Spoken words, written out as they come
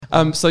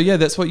So yeah,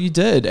 that's what you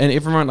did, and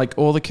everyone, like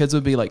all the kids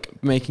would be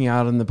like making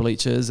out in the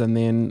bleachers, and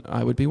then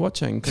I would be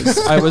watching because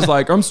I was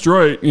like, I'm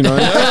straight, you know.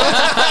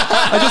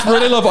 I just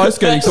really love ice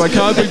skating, so I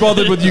can't be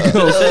bothered with you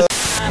girls.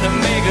 Trying to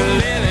make a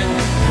living,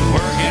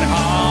 working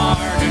hard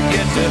to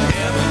get to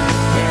heaven,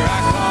 where I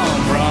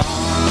come from.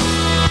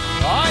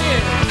 Oh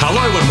yeah.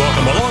 Hello and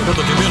welcome along to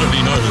the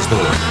Community Notice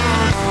Board.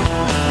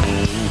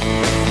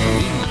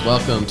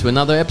 Welcome to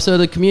another episode of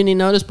the Community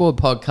Notice Board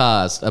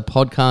podcast, a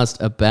podcast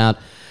about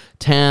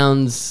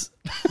towns.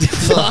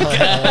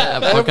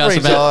 Podcast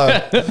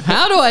about,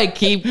 how do I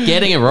keep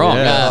getting it wrong?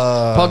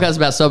 Podcast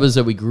about suburbs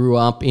that we grew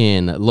up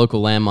in,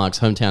 local landmarks,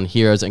 hometown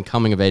heroes, and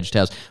coming of age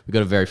tales. We've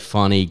got a very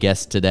funny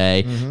guest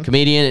today,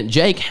 comedian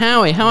Jake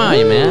Howie. How are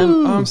you, man?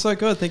 Oh, I'm so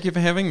good. Thank you for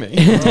having me.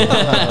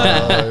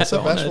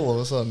 So bashful all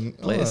of a sudden.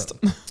 Blessed.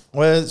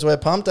 We're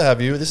pumped to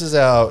have you. This is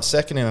our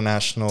second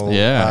international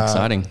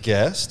exciting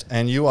guest,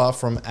 and you are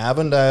from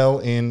Avondale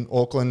in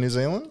Auckland, New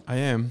Zealand. I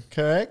am.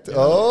 Correct.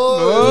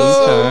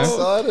 Oh, Okay. so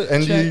excited!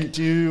 And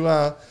do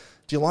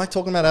you like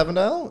talking about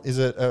Avondale? Is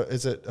it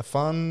a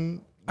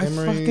fun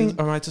memory?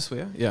 Am I to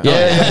swear? Yeah. Yeah.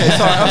 Okay,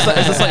 sorry. I was like,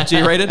 is this like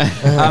G-rated?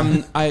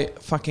 I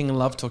fucking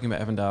love talking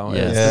about Avondale.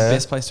 Yeah. It's the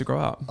best place to grow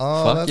up.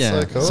 Oh, Fuck that's yeah.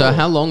 so cool. So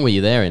how long were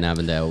you there in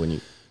Avondale when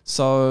you...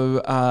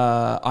 So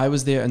I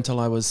was there until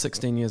I was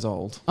 16 years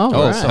old. Oh,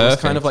 Oh, right. So it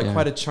was kind of like Perfect, yeah.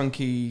 quite a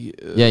chunky,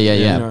 Yeah.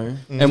 You know,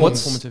 And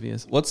what's formative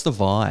years. what's the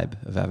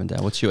vibe of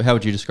Avondale? How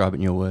would you describe it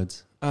in your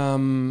words?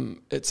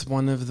 It's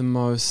one of the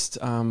most,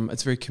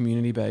 it's very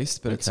community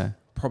based, but it's Okay.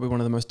 probably one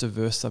of the most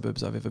diverse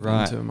suburbs I've ever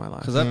been to in my life.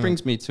 Because that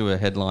brings me to a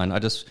headline.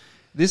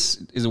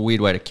 This is a weird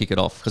way to kick it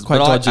off. Quite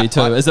dodgy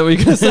too. Is that what you're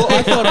going to say? Well,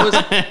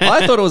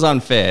 I thought it was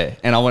unfair,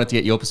 and I wanted to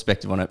get your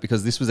perspective on it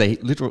because this was a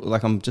literal.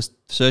 Like I'm just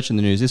searching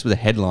the news. This was a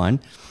headline.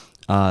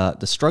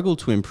 The struggle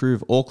to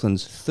improve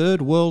Auckland's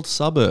third world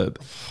suburb,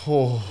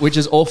 which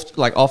is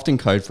often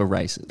code for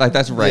racist. Like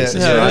that's racist,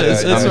 Yeah, right?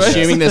 it's I'm racist.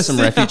 assuming there's some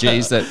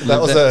refugees that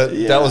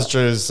that was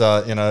Drew's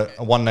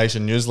One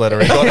Nation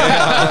newsletter. He got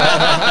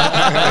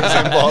in his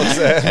inbox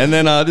there. And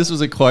then this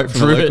was a quote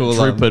from a local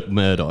Rupert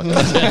Murdoch.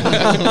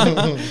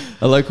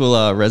 a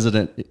local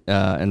resident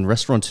and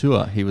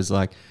restaurateur. He was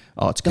like,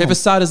 "Oh, it's Okay, going." for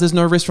starters, there's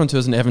no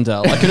restaurateurs in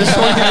Avondale. I can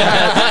assure you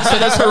that. So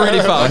that's already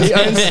fucked. He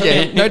owns,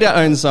 he no doubt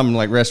owns some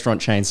like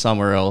restaurant chain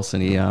somewhere else,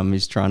 and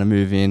he's trying to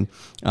move in.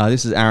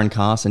 This is Aaron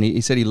Carson.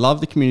 He said he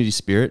loved the community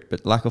spirit,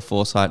 but lack of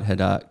foresight had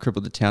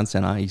crippled the town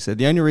centre. He said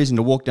the only reason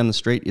to walk down the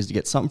street is to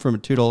get something from a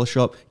 $2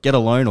 shop, get a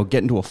loan, or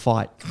get into a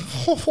fight.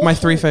 My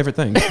three favorite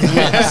things.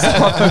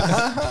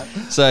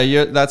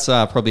 So that's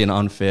probably an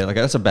unfair,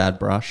 that's a bad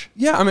brush.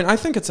 Yeah, I mean, I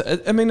think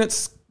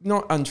it's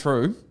not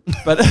untrue,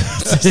 but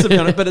just to be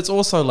honest, but it's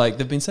also like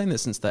they've been saying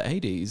this since the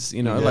 80s,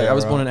 you know, Yeah, like I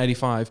was right. born in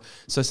 85.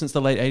 So since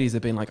the late 80s,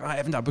 they've been like,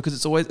 Avondale, because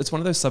it's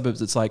one of those suburbs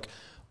that's like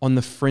on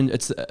the fringe.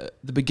 It's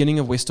the beginning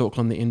of West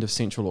Auckland, the end of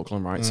Central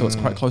Auckland, right? So it's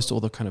quite close to all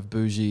the kind of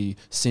bougie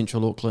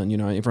Central Auckland, you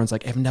know, everyone's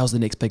like, Avondale's the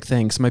next big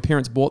thing. So my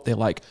parents bought there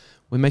like,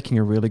 we're making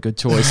a really good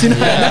choice, you know,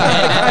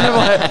 kind of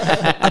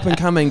like up and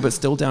coming, but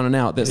still down and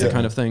out. That's the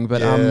kind of thing.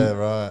 But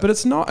right. but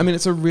it's not. I mean,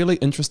 it's a really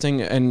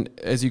interesting, and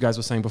as you guys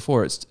were saying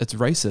before, it's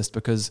racist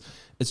because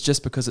it's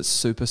super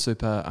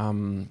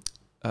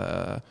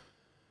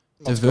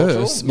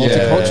diverse,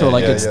 multicultural.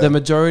 Like it's the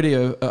majority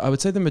of. I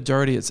would say the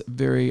majority. It's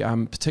very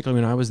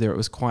particularly when I was there, it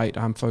was quite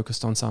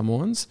focused on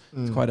Samoans.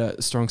 It's quite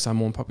a strong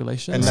Samoan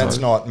population, And that's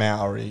not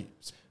Maori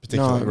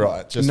particularly,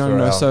 right? Just no. for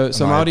our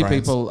So Maori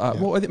brains. people.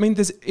 Well, I mean,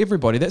 there's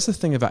everybody. That's the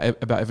thing about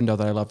Avondale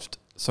that I loved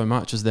so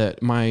much is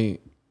that my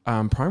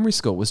primary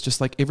school was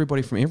just like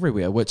everybody from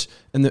everywhere, which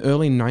in the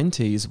early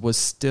 90s was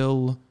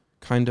still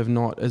kind of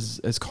not as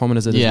common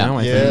as it is now,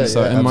 I think.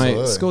 So in my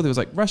absolutely. school, there was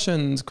like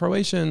Russians,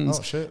 Croatians,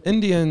 Oh, shit.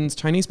 Indians,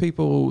 Chinese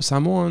people,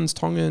 Samoans,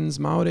 Tongans,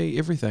 Maori,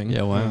 everything.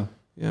 Yeah, wow.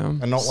 Yeah.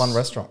 And not one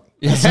restaurant.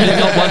 Not one,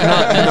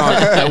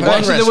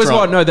 actually, there was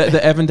one. No,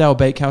 the Avondale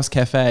Bakehouse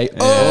Cafe.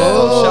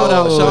 Oh,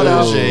 shout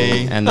out.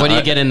 And What do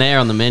you get in there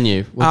on the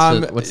menu?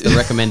 What's the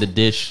recommended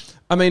dish?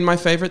 I mean, my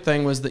favorite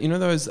thing was that, you know,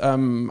 those,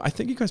 I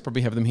think you guys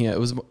probably have them here. It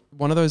was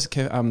one of those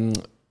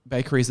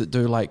bakeries that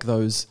do like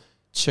those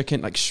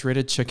chicken, like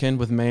shredded chicken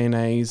with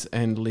mayonnaise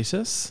and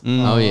lettuce.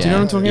 Oh, yeah. Do you know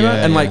what I'm talking about?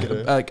 Yeah, And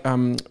yeah. like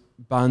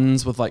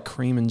buns with like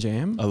cream and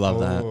jam. I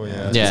love that. Oh,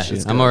 yeah. Yeah,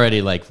 I'm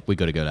already like, we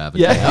got to go to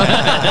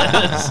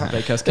Avondale.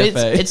 Bakehouse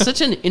Cafe. It's such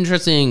an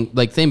interesting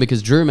like thing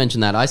because Drew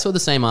mentioned that. I saw the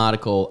same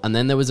article, and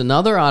then there was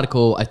another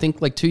article, I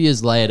think like 2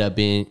 years later,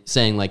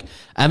 saying like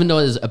Avondale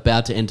is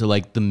about to enter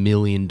like the $1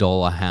 million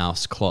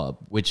house club,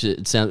 which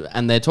it sounds,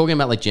 and they're talking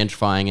about like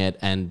gentrifying it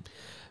and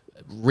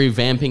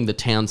revamping the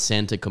town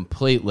center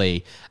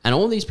completely, and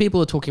all these people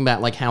are talking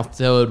about like how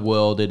third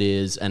world it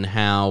is and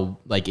how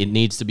like it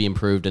needs to be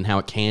improved and how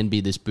it can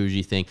be this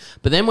bougie thing.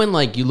 But then when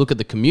like you look at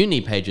the community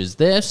pages,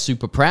 they're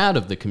super proud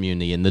of the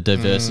community and the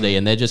diversity,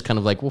 and they're just kind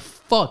of like, well,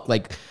 fuck,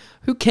 like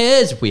who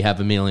cares if we have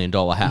 $1 million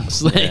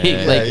house? Like,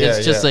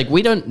 it's just like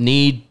we don't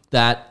need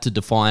that to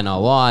define our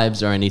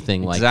lives or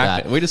anything like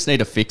that. We just need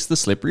to fix the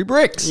slippery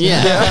bricks.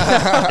 Yeah.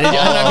 I don't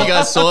know if you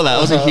guys saw that.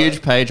 It was a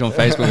huge page on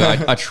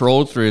Facebook. I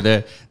trawled through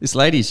there. This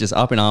lady's just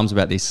up in arms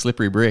about these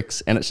slippery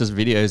bricks, and it's just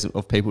videos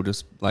of people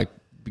just like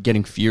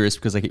getting furious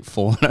because they keep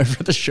falling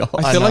over the shop.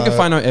 I feel like if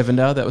I know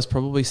Evandale, that was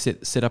probably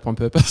set up on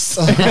purpose.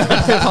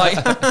 Like,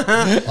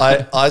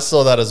 I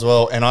saw that as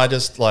well, and I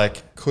just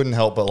like couldn't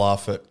help but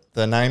laugh at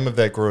the name of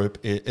their group.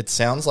 It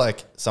sounds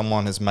like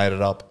someone has made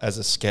it up as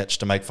a sketch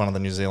to make fun of the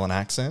New Zealand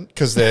accent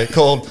because they're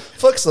called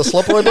Fix the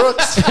Slippery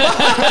Bricks.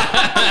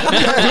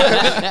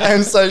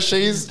 And so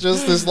she's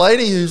just this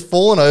lady who's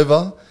fallen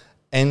over,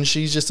 and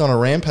she's just on a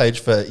rampage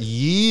for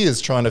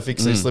years trying to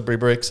fix these slippery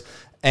bricks.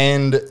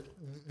 And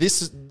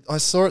this, I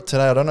saw it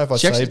today. I don't know if I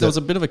saved it. There was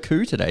a bit of a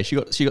coup today. She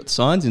got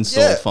signs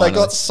installed. Yeah, finally. they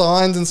got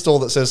signs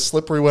installed that says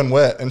 "slippery when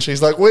wet," and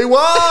she's like, "We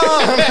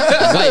won!"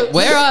 Wait,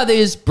 where are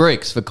these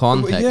bricks for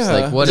context? Yeah.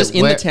 Like what? just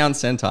in where- the town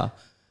centre.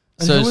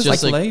 So who it's was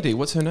just this like lady?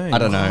 What's her name? I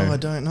don't know. Oh, I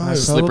don't know.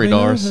 Slippery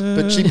Probably Doris. not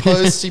her. But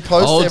she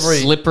posts old every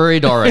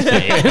slippery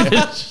Dorothy.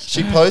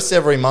 she posts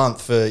every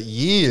month for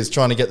years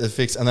trying to get the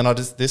fix, and then I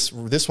just this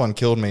one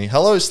killed me.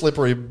 Hello,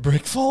 slippery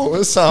brick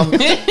followers.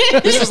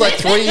 This was like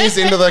 3 years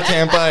into the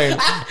campaign,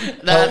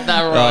 that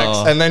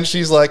rocks. and then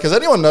she's like, "Has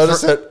anyone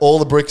noticed that all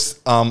the bricks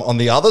on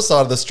the other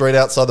side of the street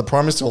outside the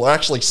primary school are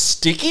actually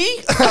sticky?"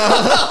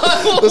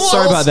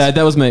 Sorry about that.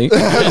 That was me.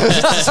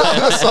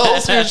 The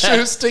soles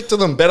shoes stick to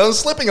them better than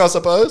slipping, I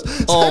suppose.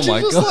 So Oh she's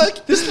my just god,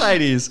 like, this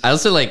lady is. I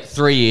also like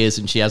 3 years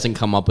and she hasn't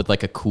come up with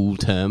like a cool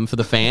term for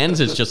the fans.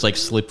 It's just like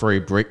slippery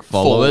brick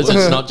followers.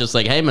 It's not just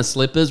like, hey, my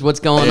slippers,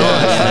 what's going on? You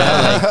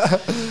know,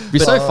 like, It'd be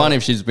so funny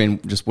if she's been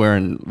just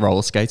wearing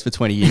roller skates for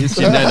 20 years. She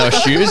didn't know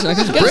those shoes. Like,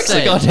 these bricks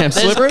are goddamn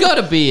slippery. There's got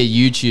to be a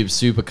YouTube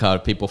supercut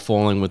of people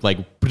falling with like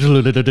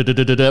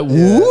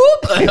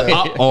whoop,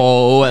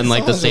 uh-oh, and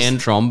like the sand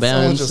trombone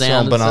someone's just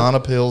sound. throwing banana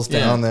peels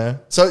down there.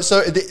 So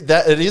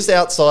that it is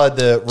outside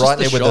the right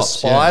the near where the shops,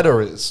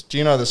 spider is. Do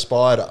you know the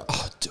spider?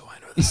 Oh, do I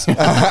know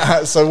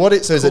this? So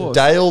is it course.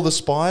 Dale the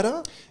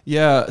spider?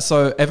 Yeah.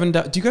 So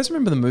Evandale. Do you guys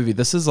remember the movie?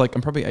 This is like,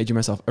 I'm probably aging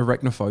myself.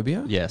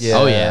 Arachnophobia. Yes. Yeah.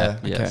 Oh yeah.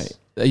 Okay. Yes.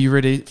 Are you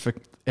ready for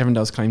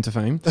Evandale's claim to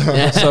fame?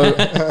 So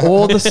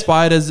all the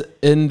spiders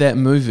in that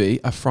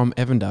movie are from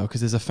Evandale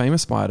because there's a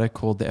famous spider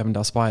called the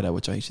Evandale spider,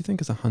 which I actually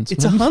think is a huntsman.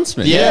 It's a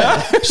huntsman.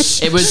 Yeah.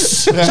 It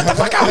was.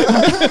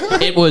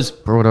 It was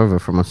brought over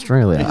from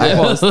Australia. It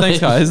was. Thanks,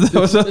 guys. That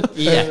was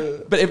Yeah.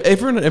 But if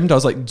everyone at Evandale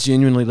is like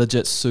genuinely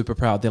legit super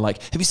proud. They're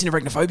like, have you seen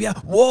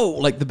Arachnophobia? Whoa.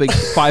 Like the big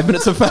 5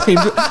 minutes of fame.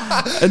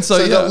 And so,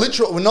 So yeah. the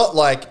literal, we're not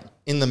like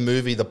in the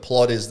movie. The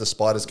plot is the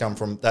spiders come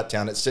from that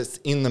town. It's just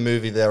in the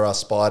movie there are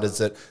spiders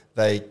that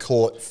they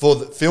caught for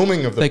the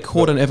filming of the. They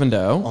caught in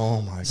Evandale.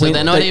 Oh my god! So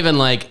they're not even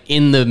like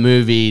in the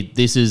movie.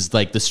 This is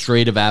like the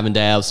street of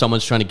Avondale.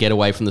 Someone's trying to get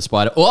away from the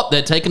spider. Oh,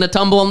 they're taking a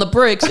tumble on the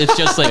bricks. It's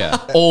just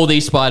like all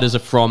these spiders are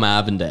from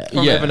Avondale. From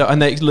Evandale.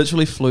 And they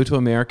literally flew to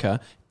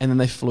America and then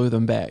they flew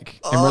them back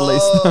and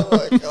released them.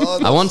 Oh my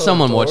god! I want that's so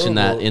someone watching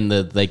that adorable. in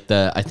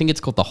the I think it's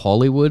called the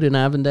Hollywood in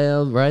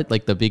Avondale, right?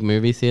 Like the big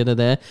movie theater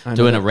there, know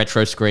doing a that.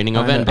 retro screening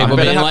of I it. And know. people I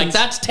bet being it like, happens-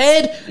 "That's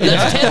Ted.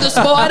 That's Ted the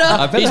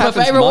spider. He's my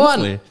happens favorite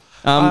monthly. one."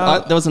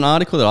 There was an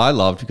article that I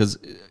loved because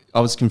I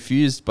was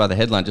confused by the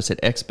headline. It just said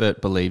expert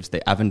believes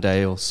the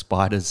Avondale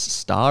spider's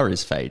star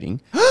is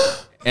fading.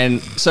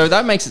 And so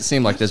that makes it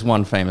seem like there's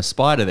one famous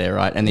spider there,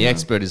 right? And the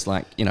expert is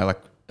like, like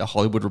a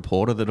Hollywood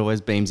reporter that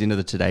always beams into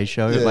the Today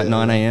Show at like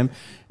 9 a.m.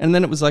 And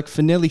then it was like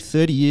for nearly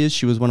 30 years,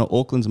 she was one of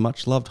Auckland's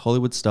much loved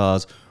Hollywood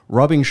stars.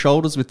 Rubbing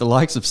shoulders with the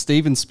likes of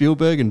Steven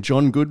Spielberg and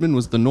John Goodman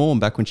was the norm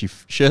back when she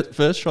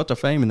first shot to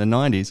fame in the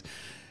 90s.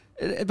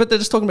 But they're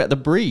just talking about the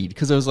breed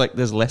because there was like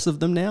there's less of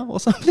them now or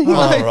something. Oh,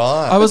 Like,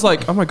 right. I was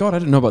like, oh my God, I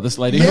didn't know about this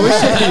lady. Who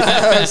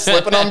is she?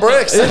 Slipping on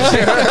bricks.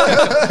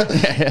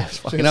 yeah,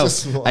 fucking hell,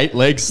 just like- 8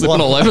 legs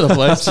slipping all over the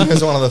place. She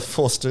was one of the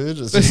Four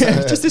Stooges.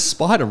 Just this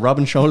spider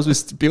rubbing shoulders with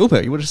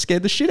Spielberg. You would have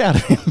scared the shit out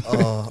of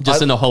him.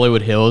 Just in the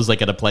Hollywood Hills,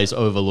 like at a place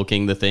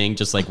overlooking the thing,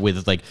 just like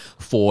with like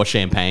 4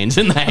 champagnes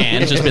in the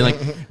hand, just being like,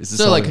 This is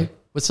so something. like,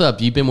 what's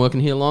up? You been working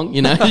here long?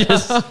 You know,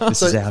 just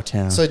This is our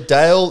town. So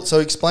Dale. So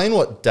explain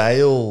what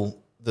Dale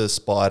the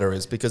spider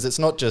is, because it's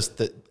not just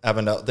that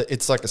Avondale.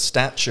 It's like a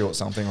statue or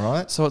something,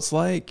 right? So it's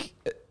like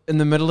in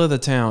the middle of the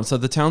town. So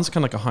the town's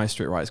kind of like a high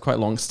street, right? It's quite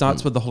long.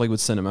 Starts with the Hollywood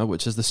Cinema,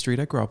 which is the street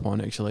I grew up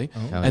on, actually.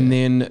 And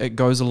then it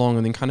goes along,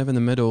 and then kind of in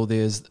the middle,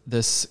 there's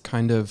this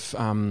kind of,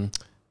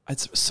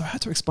 it's so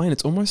hard to explain.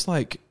 It's almost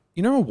like,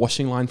 a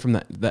washing line from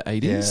the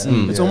 80s? Yeah.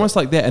 It's Yeah. almost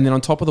like that. And then on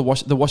top of the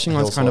washing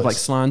line's kind of like Hillsides.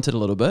 slanted a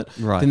little bit.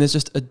 Right. Then there's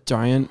just a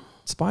giant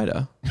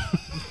spider.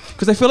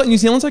 Because I feel like New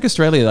Zealand's like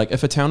Australia. Like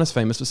if a town is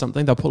famous for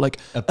something, they'll put like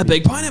a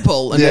big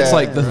pineapple, and that's Yeah.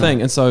 like the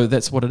thing. And so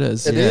that's what it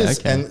is. It is,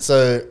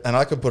 and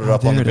I could put it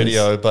up on the there it is.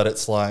 video, but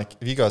it's like,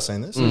 have you guys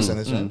seen this? Have you seen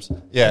this, James?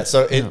 Yeah.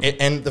 So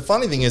and the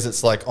funny thing is,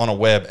 it's like on a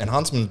web, and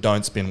huntsmen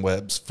don't spin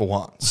webs for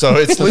one. So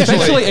it's It's actually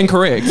literally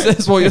incorrect.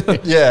 That's what you're.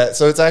 yeah.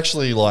 So it's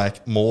actually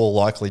like more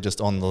likely just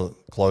on the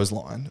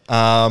clothesline.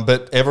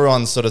 But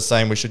everyone's sort of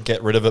saying we should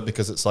get rid of it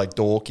because it's like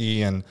dorky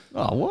and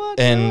what?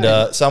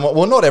 and somewhat.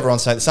 Well, not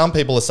everyone's saying. Some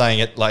people are saying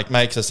it like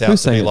makes us out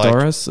Who's to be saying it, like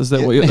Doris? Is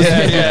that what you're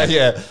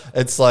yeah.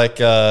 It's like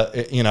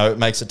it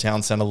makes a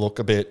town centre look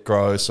a bit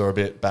gross or a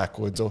bit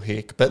backwards or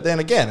hick. But then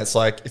again, it's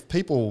like if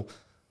people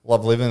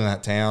love living in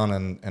that town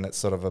and it's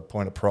sort of a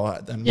point of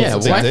pride, then Yeah,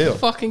 what's the why big deal?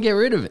 fucking get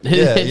rid of it?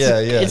 Yeah,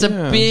 It's a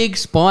Yeah. big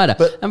spider.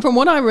 But- and from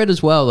what I read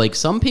as well, like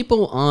some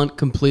people aren't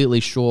completely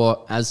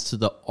sure as to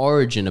the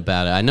origin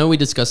about it. I know we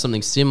discussed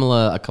something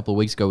similar a couple of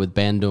weeks ago with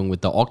Bandung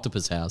with the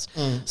octopus house.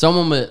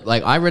 Someone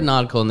I read an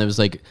article and there was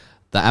like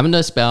the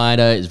Avondale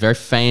spider is very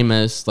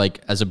famous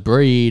like as a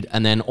breed,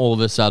 and then all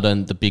of a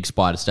sudden the big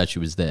spider statue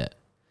was there.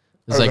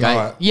 It's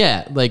Overnight.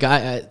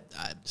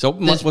 So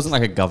it wasn't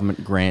like a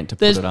government grant to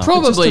There's put it up.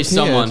 probably It just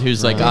appeared, someone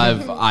who's like,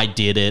 I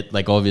did it,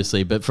 like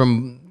obviously, but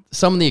from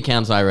some of the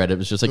accounts I read, it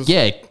was just like,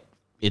 yeah,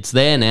 it's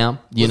there now,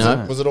 you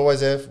know? Was it always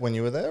there when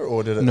you were there,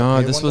 or did it? No,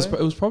 appear this one was day?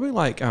 it was probably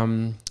like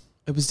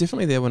it was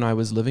definitely there when I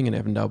was living in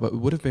Avondale, but it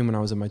would have been when I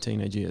was in my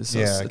teenage years. So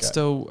Yeah, it's okay.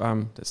 still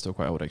that's still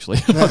quite old actually.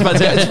 I was about to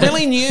say, it's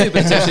really new,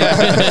 but it's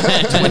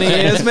actually 20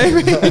 years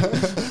maybe.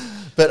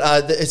 But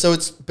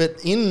but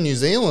in New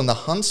Zealand, the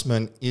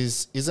huntsman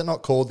is it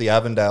not called the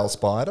Avondale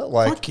spider?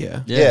 Like, Fuck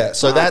yeah. yeah.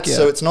 So Fuck that's yeah.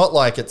 so it's not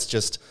like it's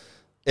just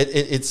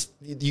it's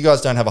you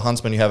guys don't have a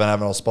huntsman, you have an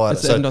Avondale spider.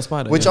 It's the Avondale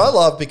spider, which yeah. I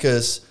love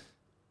because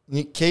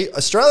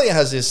Australia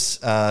has this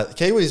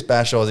Kiwis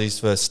bash Aussies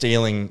for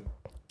stealing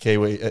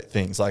Kiwi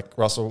things like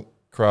Russell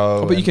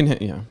Crowe. Oh, but you and-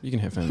 can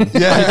have him.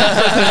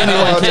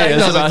 Well, Jake cares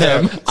doesn't about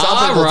care. him. Some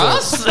people do.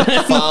 Russ?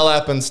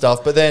 Farlap and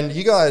stuff. But then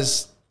you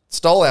guys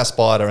stole our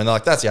spider, and they're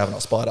like, that's the Avondale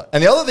spider.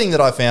 And the other thing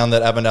that I found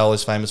that Avondale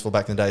is famous for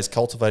back in the day is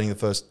cultivating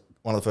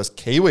one of the first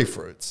kiwi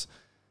fruits.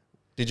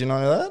 Did you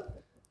know that?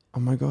 Oh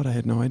my god, I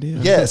had no idea.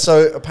 Yeah. So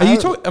Are you apparently,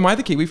 talking? Am I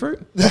the kiwi fruit?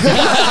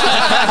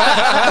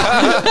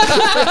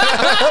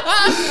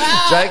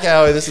 Jake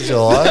Howie, this is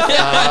your life.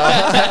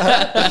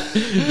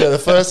 You're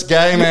the first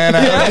gay man.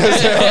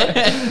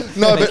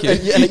 No, but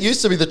and it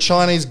used to be the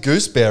Chinese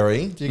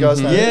gooseberry. Do you guys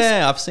know this?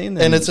 Yeah, I've seen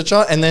them. And it's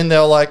and then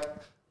they're like,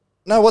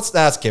 no,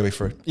 that's kiwi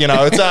fruit. You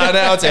know, it's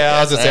now it's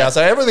ours, it's ours.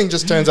 So everything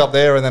just turns up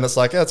there, and then it's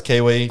like, oh, it's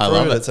kiwi fruit.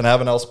 love it. It's an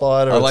Avondale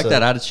spider. I it's like a-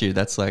 that attitude.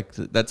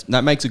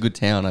 That makes a good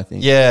town, I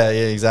think. Yeah,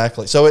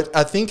 exactly. So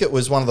I think it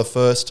was one of the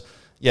first,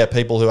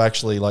 people who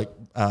actually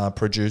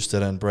produced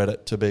it and bred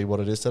it to be what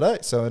it is today.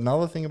 So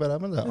another thing about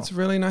Avondale. It's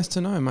really nice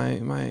to know my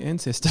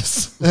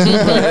ancestors.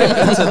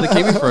 That's the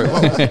kiwi fruit.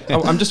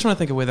 Well, I'm just trying to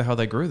think of where the hell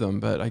they grew them,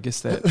 but I guess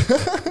that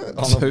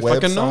on the who web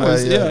fucking somewhere,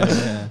 knows.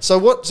 Yeah.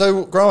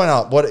 So growing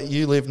up,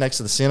 you lived next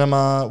to the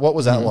cinema. What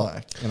was that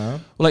like? You know,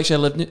 Well,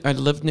 actually, I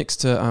lived next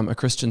to a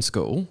Christian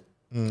school,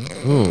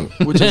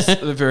 which is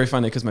very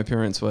funny because my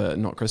parents were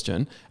not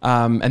Christian,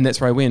 and that's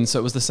where I went. So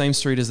it was the same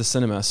street as the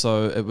cinema.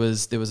 So there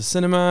was a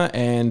cinema,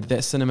 and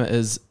that cinema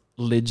is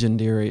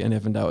legendary in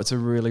Avondale. It's a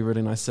really,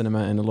 really nice cinema,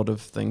 and a lot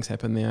of things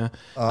happen there.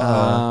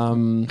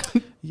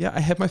 I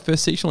had my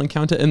first sexual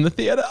encounter in the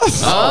theater.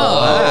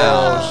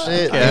 oh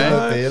shit! In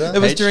the theater. It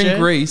was HJ? during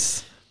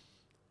Grease,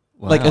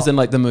 like Wow. as in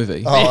like the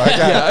movie. Oh,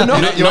 okay.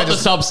 Not the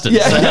substance.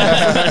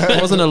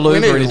 It wasn't a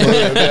lube or anything.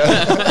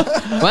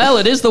 Well,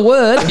 it is the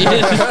word.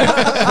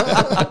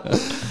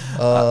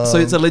 So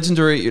it's a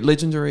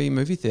legendary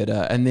movie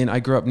theater, and then I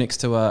grew up next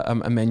to a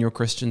Emmanuel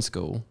Christian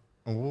school.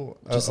 Ooh,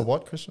 a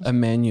what Christian?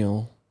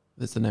 Emmanuel,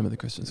 that's the name of the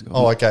Christian school.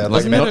 Oh, okay.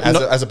 Like Not-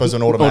 as opposed to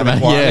an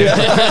automatic one.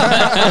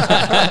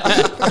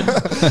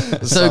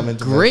 So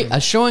grit, a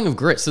showing of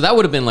grit. So that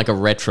would have been like a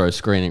retro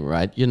screening,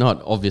 right? You're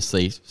not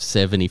obviously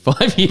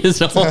 75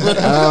 years old.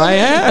 I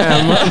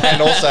am.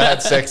 And also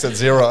had sex at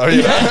 0.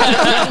 You know?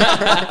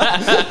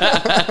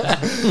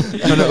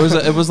 No,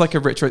 it was like a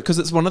retro because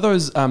it's one of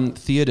those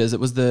theaters. It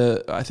was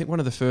I think one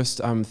of the first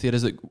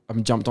theaters that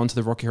jumped onto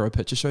the Rocky Horror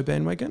Picture Show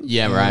bandwagon.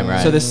 Yeah,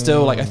 right. So there's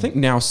still I think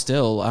now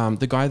still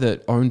the guy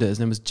that owned it, his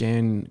name was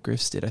Jan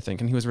Grefstedt, I think,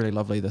 and he was really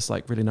lovely. This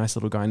really nice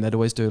little guy, and they'd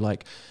always do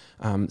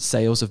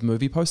sales of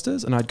movie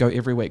posters, and I'd go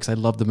every week because I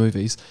loved the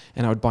movies,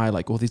 and I would buy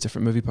all these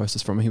different movie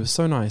posters from him. He was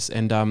so nice,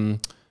 and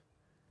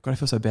God, I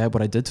feel so bad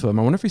what I did to him.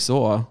 I wonder if he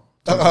saw.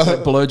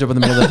 Blowjob in the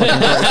middle of the fucking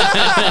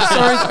break.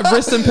 Sorry,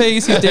 rest in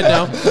peace. He's dead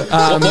now.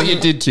 what you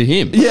did to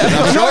him. Yeah,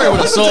 I'm sure he would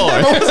have saw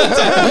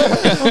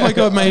it. Oh my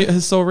god, mate,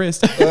 his soul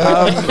rest.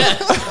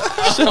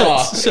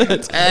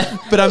 Shit.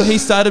 But he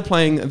started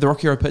playing the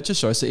Rocky Horror Picture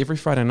Show. So every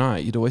Friday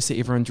night, you'd always see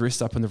everyone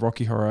dressed up in the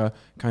Rocky Horror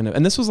kind of.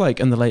 And this was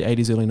in the late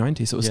 80s, early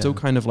 90s. So it was still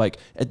kind of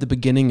at the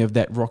beginning of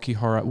that Rocky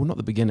Horror. Well, not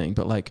the beginning,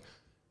 but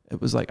it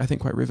was I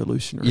think quite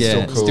revolutionary. Yeah,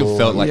 Still it still cool.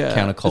 felt like It's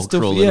countercultural.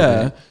 still- a little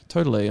yeah, bit.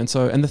 totally. And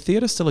the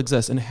theater still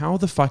exists. And how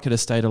the fuck it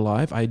has stayed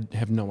alive, I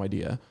have no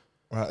idea.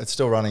 Right, it's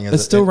still running.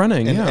 It's still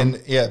running, yeah. And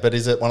but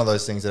is it one of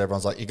those things that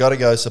everyone's like, you got to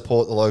go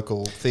support the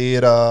local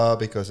theatre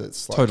because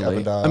it's Totally.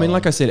 Avondale? I mean,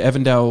 like I said,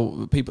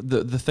 Avondale people.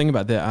 The thing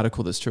about that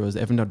article that's true is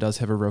Avondale does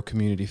have a real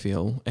community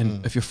feel,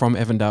 and if you're from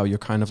Avondale, you're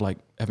kind of like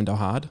Avondale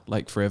hard,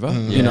 forever.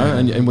 You know,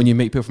 and when you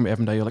meet people from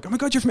Avondale, you're like, oh my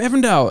god, you're from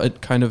Avondale.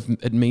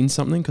 It means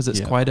something because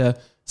it's quite a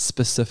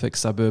specific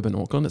suburb in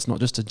Auckland. It's not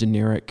just a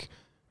generic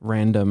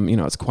random. You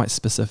know, it's quite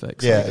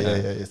specific. So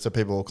Yeah. So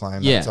people will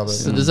claim Yeah. that suburb.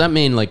 So does that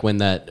mean like when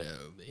that,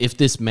 if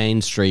this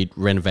Main Street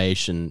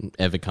renovation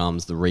ever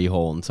comes, the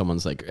rehaul, and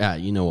someone's like,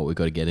 you know what, we've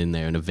got to get in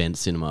there, an event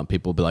cinema,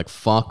 people will be like,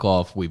 fuck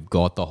off, we've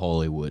got the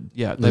Hollywood.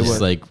 Yeah, they Just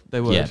would. like, They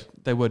would. yeah,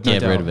 They would. No get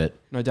doubt. rid of it.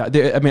 No doubt.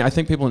 I mean, I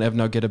think people in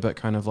Evno get a bit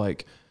kind of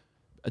like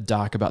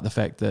dark about the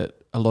fact that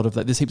a lot of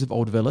there's heaps of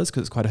old villas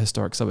because it's quite a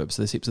historic suburb.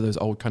 So there's heaps of those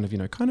old kind of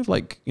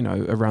like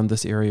around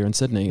this area in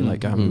Sydney,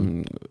 like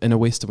inner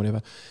west or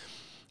whatever.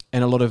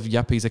 And a lot of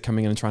yuppies are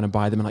coming in and trying to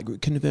buy them and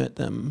like convert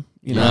them.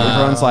 You know,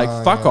 everyone's like,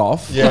 "Fuck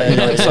off!" Yeah, Like, you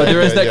know, yeah, so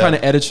there is yeah, that kind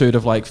of attitude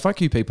of like,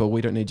 "Fuck you, people.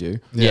 We don't need you."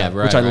 Yeah,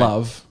 right. which I right.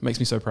 love. Makes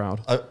me so proud.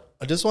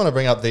 I just want to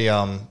bring up the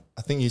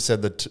I think you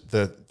said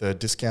the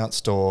discount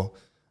store.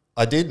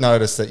 I did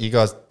notice that you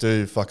guys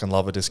do fucking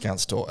love a discount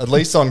store, at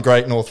least on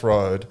Great North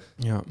Road.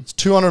 Yeah, It's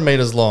 200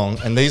 meters long,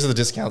 and these are the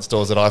discount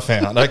stores that I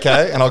found.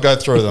 Okay, and I'll go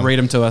through them. read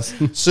them to us.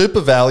 Super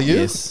Value.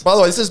 Yes. By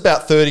the way, this is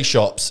about 30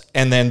 shops,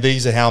 and then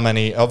these are how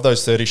many of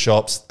those 30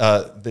 shops.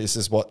 This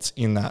is what's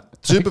in that.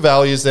 Super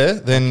Value's there.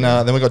 Then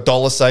then we got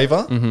Dollar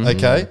Saver.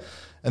 Okay,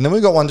 and then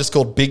we got one just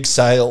called Big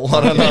Sale. I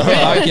don't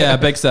know. Yeah,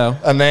 big sale.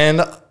 And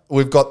then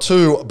we've got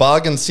 2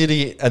 Bargain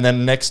City, and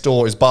then next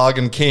door is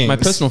Bargain King. My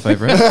personal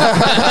favorite.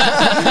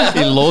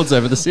 He lords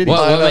over the city.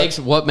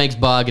 What makes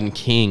Bargain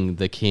King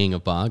the king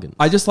of bargains?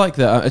 I just like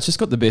that. It's just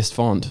got the best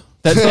font.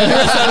 That's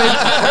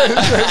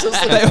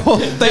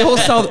they all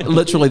sell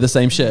literally the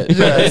same shit.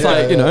 It's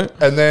like, you know.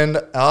 And then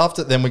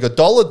then we got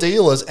Dollar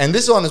Dealers, and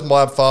this one is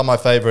by far my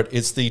favorite.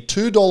 It's the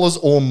 $2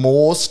 or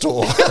more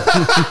store.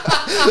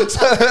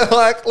 So they're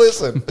like,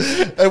 listen,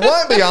 it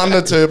won't be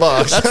under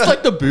 $2. That's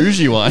like the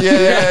bougie one.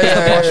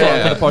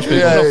 Yeah. For the posh people.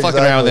 Yeah, Not fucking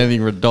around with exactly.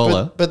 anything for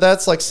 $1. But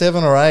that's like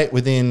 7 or 8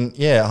 within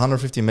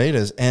 150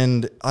 meters,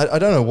 and I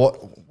don't know what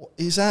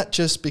is that.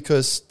 Just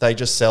because they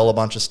just sell a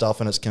bunch of stuff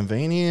and it's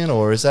convenient,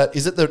 or is that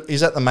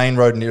the main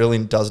road and it really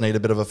does need a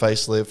bit of a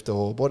facelift,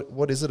 or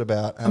what is it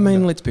about? I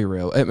mean, let's be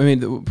real. I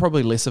mean,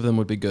 probably less of them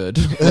would be good.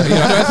 You know,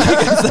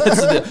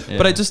 I think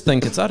but I just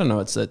think I don't know.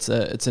 It's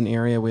an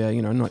area where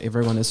not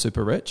everyone is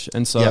super rich,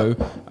 and so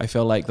I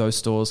feel like those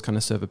stores kind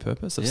of serve a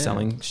purpose of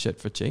selling shit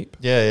for cheap.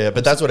 Yeah,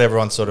 but that's what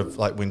everyone sort of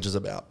like whinges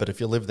about. But if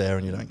you live there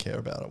and you don't care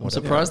about it, I'm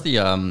whatever. surprised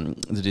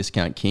the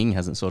Discount King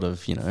hasn't sort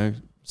of,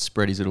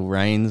 spread his little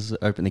reins,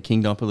 opened the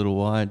kingdom up a little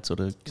wide, sort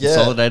of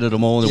consolidated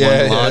them all into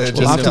one large.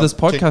 just- Well, after this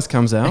podcast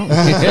comes out,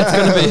 it's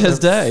going to be his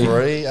day.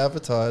 Free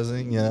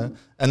advertising, yeah.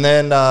 And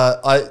then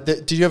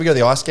did you ever go to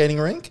the ice skating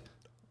rink?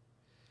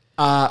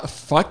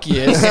 Fuck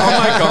yes. Oh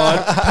my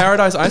god,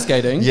 Paradise Ice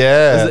Skating.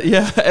 Yeah.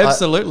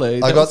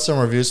 Absolutely. I got some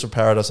reviews for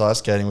Paradise Ice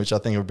Skating, which I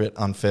think are a bit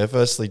unfair.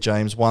 Firstly,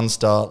 James, 1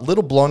 star.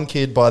 Little blonde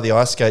kid by the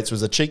ice skates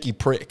was a cheeky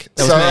prick.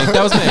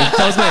 That was me.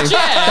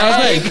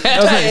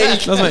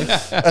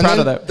 And Proud then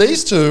of that.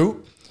 these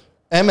two,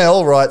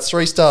 ML writes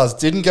 3 stars.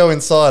 Didn't go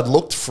inside.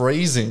 Looked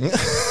freezing.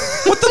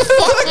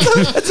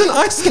 It's an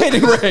ice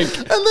skating rink.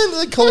 And then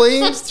the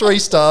Colleen's 3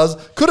 stars.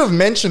 Could have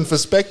mentioned for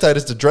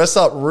spectators to dress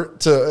up.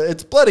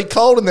 It's bloody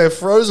cold and they're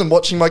frozen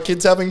watching my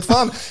kids having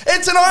fun.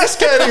 It's an ice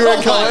skating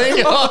rink,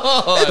 Colleen.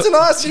 It's an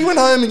ice. You went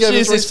home and gave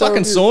Jeez, us this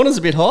fucking sauna's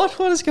a bit hot.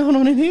 What is going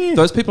on in here?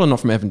 Those people are not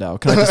from Avondale.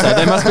 Can I just say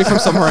they must be from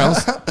somewhere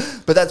else?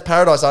 But that's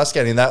Paradise Ice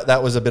Skating.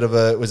 That was a bit of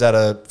a. Was that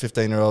a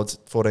 15-year-old,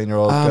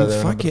 14-year-old? Go there and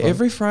have Fuck yeah! fun?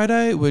 Every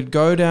Friday we'd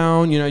go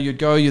down. You'd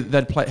go.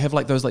 They'd have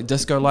like those like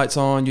disco lights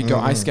on. You'd go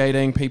ice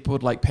skating. People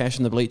would like pash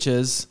in the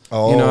bleachers.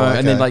 Oh,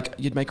 and then okay. like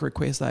you'd make a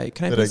request like,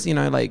 "Can I Bit please,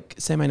 of- like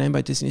say my name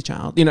by Destiny's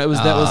Child?" It was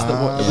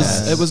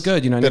it was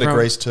good. And Bit of everyone-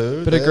 Grease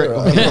too. Bit of there,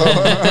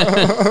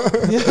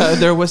 Grease. Yeah,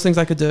 there are worse things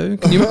I could do.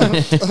 Can you?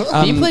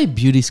 Can you play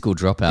Beauty School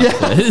Dropout,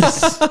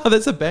 please?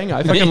 That's a banger.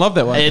 I fucking love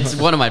that one. It's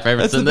one of my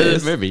favorites in the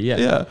best. movie. Yeah.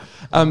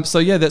 Yeah. So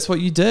yeah, that's what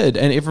you did,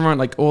 and everyone,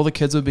 like all the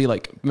kids, would be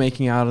like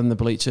making out in the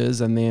bleachers,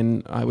 and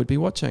then I would be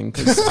watching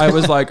because I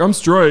was like, I'm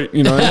straight,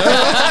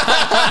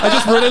 I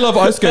just really love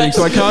ice skating,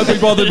 so I can't be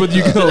bothered with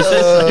you girls.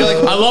 You're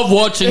like, I love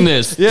watching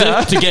this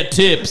to get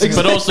tips,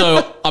 but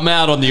also I'm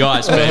out on the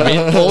ice, baby.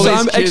 So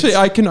I'm actually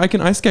I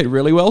can ice skate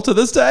really well to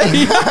this day.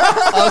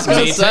 I was going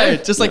Me to say,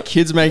 too. just like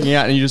kids making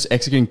out and you're just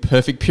executing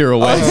perfect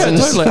pirouettes. Yeah, and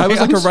totally. I was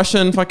like a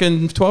Russian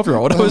fucking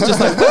 12-year-old. I was just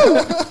like,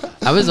 woo.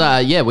 I was,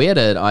 we had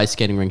an ice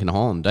skating rink in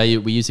Holland.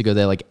 We used to go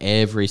there like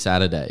every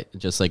Saturday,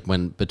 just like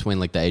between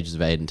like the ages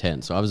of 8 and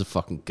 10. So I was a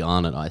fucking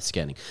gun at ice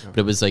skating. But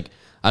it was like,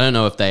 I don't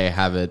know if they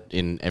have it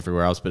in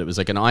everywhere else, but it was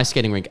like an ice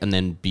skating rink, and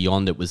then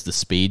beyond it was the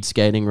speed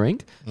skating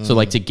rink. So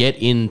like to get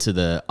into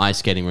the ice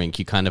skating rink,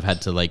 you kind of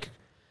had to like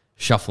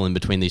shuffle in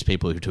between these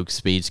people who took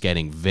speed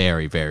skating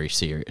very, very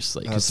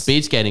seriously. Because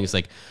speed skating is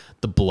like,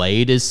 the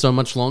blade is so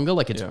much longer,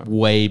 like it's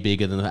way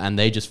bigger than, and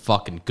they just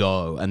fucking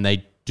go, and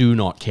they do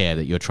not care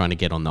that you're trying to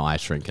get on the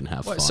ice rink and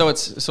have fun. So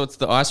it's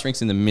the ice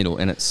rink's in the middle,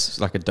 and it's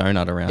like a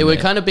donut around. It would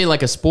there. kind of be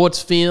like a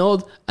sports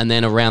field, and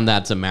then around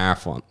that's a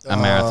marathon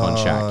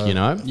track, you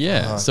know?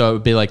 Yeah. So it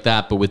would be like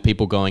that, but with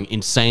people going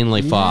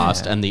insanely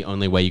fast, and the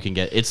only way you can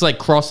get it's like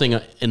crossing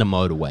in a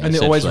motorway. And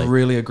they're always essentially.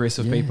 really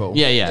aggressive people.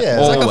 Yeah. Yeah,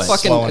 It's like a always.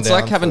 fucking. Slowing It's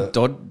like down having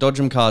for-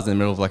 Dodgem cars in the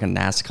middle of like a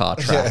NASCAR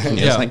track. And you're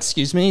Yeah. just like,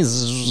 excuse me.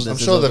 I'm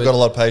sure they've got a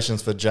lot of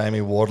patience for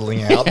Jamie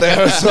waddling out there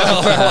as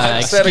well.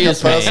 Like setting a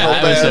Excuse me, personal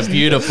I was best. a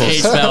beautiful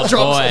spelt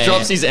boy.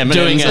 drops his doing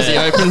M&Ms as he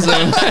it. opens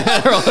them.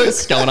 They're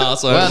always going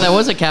arsehole. Well, there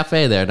was a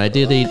cafe there, and I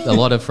did eat a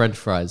lot of French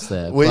fries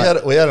there. We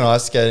but- had an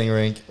ice skating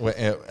rink,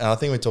 and I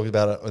think we talked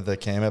about it with the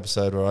Cam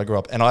episode where I grew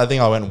up. And I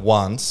think I went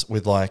once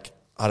with like,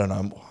 I don't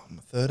know,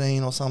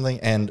 13 or something,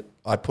 and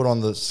I put on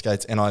the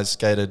skates and I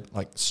skated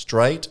like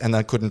straight, and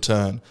I couldn't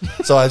turn,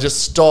 so I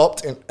just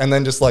stopped and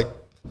then just like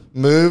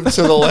moved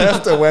to the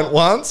left and went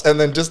once, and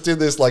then just did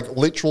this like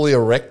literally a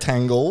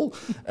rectangle,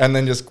 and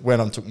then just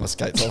went and took my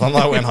skates off and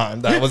I went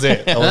home. That was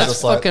it. I was That's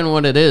just like, fucking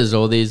what it is.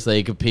 All these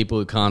like people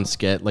who can't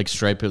skate, like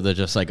straight people, they're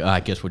just like, oh, I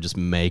guess we'll just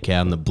make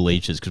out in the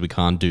bleachers because we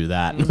can't do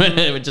that.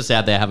 We're just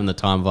out there having the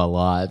time of our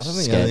lives. I don't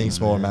think skating. anything's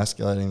more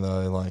emasculating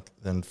though, like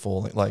than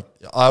falling. Like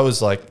I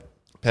was like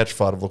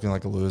petrified of looking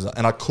like a loser,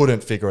 and I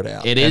couldn't figure it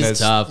out. It And is it's-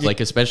 tough, you- like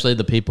especially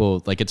the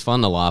people. Like it's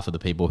fun to laugh at the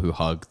people who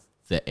hug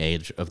the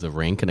edge of the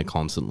rink and are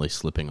constantly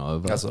slipping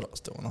over. that's what I was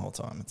doing the whole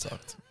time. It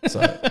sucked. So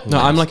No,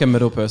 I'm like a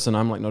middle person.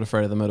 I'm like not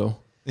afraid of the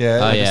middle. yeah,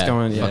 Oh, just yeah.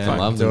 going, yeah, Fucking fuck,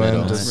 love the doing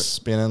middle. just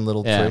spinning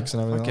little Yeah. tricks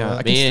and everything. Okay, Like I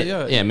that. can Me,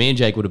 still- and, yeah. me and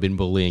Jake would have been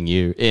bullying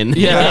you in.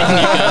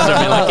 Yeah. you guys would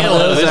be like, get a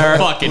load of this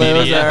fucking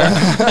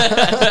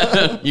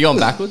idiot. You going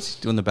backwards?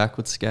 Doing the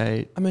backwards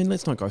skate? I mean,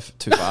 let's not go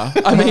too far.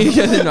 I mean,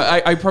 yeah, no,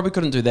 I probably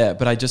couldn't do that,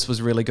 but I just was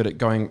really good at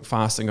going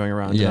fast and going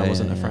around, Yeah, and I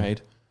wasn't yeah, yeah.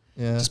 afraid.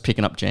 Yeah. Just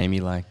picking up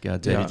Jamie like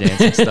Dirty Yeah.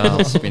 Dancing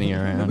style, spinning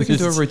around. We can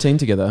do a routine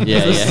together.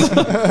 Yeah,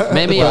 yeah.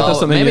 Maybe Well, that's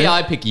something maybe new.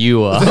 I pick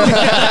you up.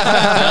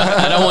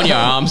 I don't want your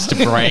arms to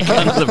break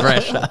under the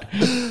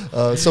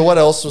pressure. So what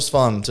else was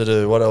fun to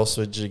do? What else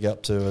did you get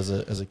up to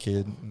as a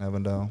kid in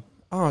Avondale?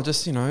 Oh,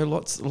 just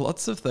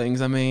lots of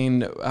things. I mean,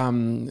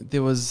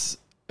 there was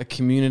a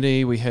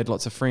community. We had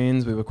lots of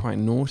friends. We were quite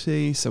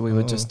naughty, so we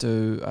would just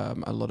do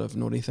a lot of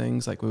naughty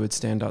things. Like we would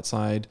stand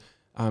outside.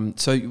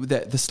 So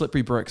the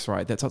Slippery Bricks,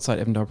 right? That's outside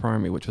Avondale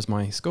Primary, which was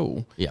my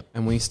school. Yep.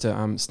 And we used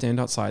to stand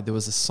outside. There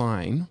was a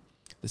sign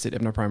that said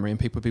Avondale Primary, and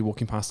people would be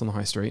walking past on the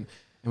high street,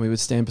 and we would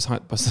stand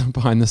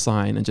behind the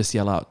sign and just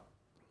yell out,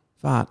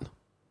 "Fart,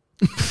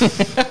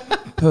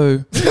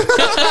 poo."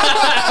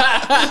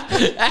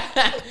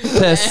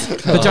 Piss,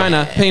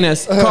 vagina,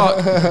 penis,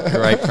 cock.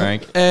 Great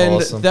prank. And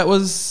Awesome. that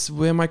was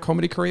where my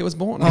comedy career was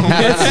born.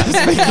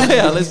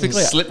 Let's be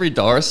clear. Slippery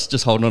Doris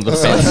just holding onto the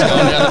fence,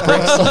 going down the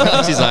bricks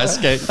like his ice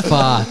skate.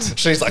 Fart.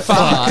 She's like,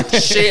 fuck.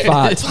 Shit.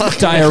 Fart,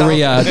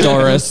 diarrhea,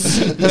 Doris.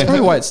 That's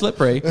probably why it's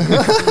slippery.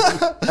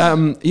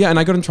 Yeah, and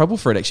I got in trouble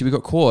for it, actually. We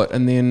got caught,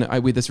 and then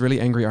we had this really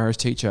angry Irish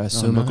teacher,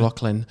 Sue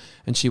McLaughlin,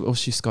 and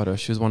she's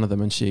Scottish. She was one of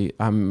them, and she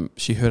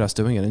heard us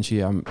doing it, and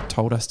she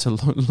told us to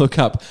look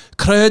up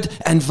crude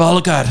and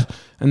vulgar.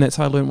 And that's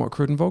how I learned what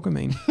crude and vulgar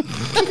mean.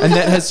 And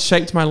that has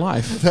shaped my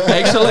life,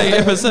 actually,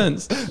 ever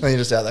since. And you're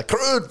just out there,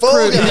 crude,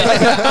 vulgar.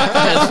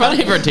 It's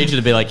funny for a teacher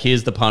to be like,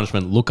 here's the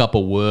punishment, look up a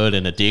word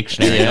in a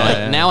dictionary. You're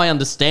like, now I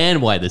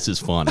understand why this is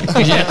funny.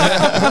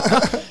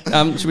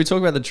 Should we talk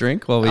about the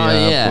drink while we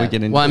before we get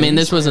into Well, I mean, it?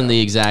 this wasn't the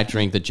exact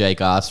drink that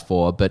Jake asked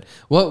for, but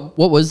what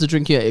was the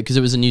drink here? Because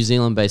it was a New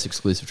Zealand-based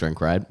exclusive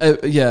drink, right?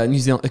 Yeah, New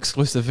Zealand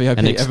exclusive VIP.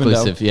 An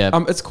exclusive,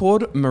 Avondale. yeah. It's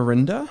called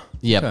Mirinda.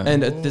 Yep.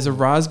 And there's a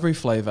raspberry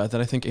flavor that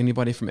I think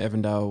anybody from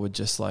Avondale would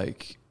just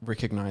like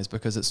recognize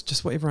because it's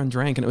just what everyone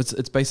drank, and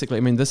it's basically. I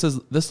mean, this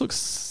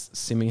looks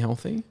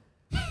semi-healthy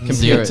compared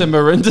Zero. to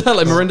Mirinda.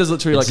 Like Mirinda's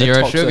literally like Zero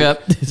a toxic, sugar.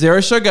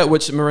 zero sugar,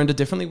 which Mirinda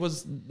definitely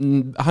was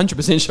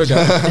 100%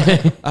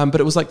 sugar. But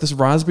it was like this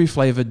raspberry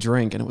flavored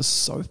drink, and it was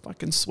so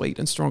fucking sweet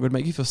and strong. It would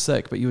make you feel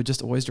sick, but you would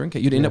just always drink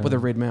it. You'd end up with a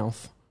red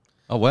mouth.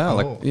 Oh wow,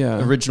 like Yeah.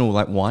 original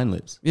like wine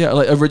lips. Yeah,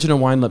 like original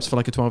wine lips for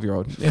like a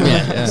 12-year-old.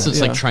 Yeah. So it's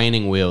Yeah. like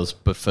training wheels,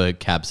 but for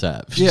cab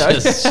sav. Yeah.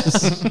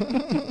 Just-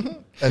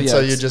 And Yeah, so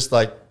you it's- just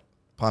like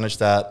punish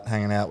that,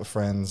 hanging out with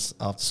friends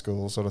after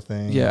school sort of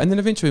thing. Yeah, and then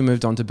eventually we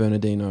moved on to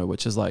Bernardino,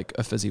 which is like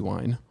a fizzy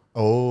wine.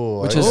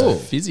 Oh, Which okay. is- Oh,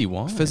 fizzy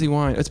wine. Fizzy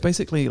wine. It's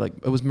basically like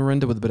it was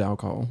Mirinda with a bit of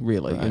alcohol,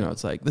 really. You know,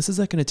 it's like this is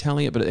like an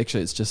Italian, but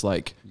actually it's just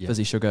like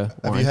fizzy sugar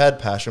Have wine. you had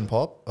Passion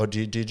Pop, or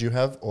did you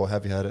have, or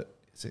have you had it?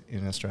 Is it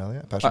in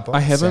Australia? Passion Pop. I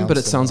haven't, but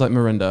it sounds like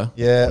Mirinda.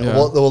 Yeah. Yeah.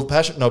 Well,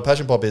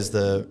 Passion Pop is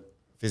the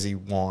fizzy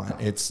wine.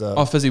 It's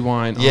Oh, fizzy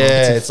wine. Oh,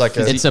 yeah, it's like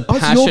a. it's a Oh, it's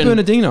passion. your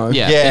Bernardino.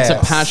 Yeah, Yes. it's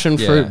a passion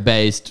Yeah. fruit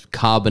based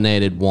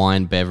carbonated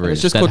wine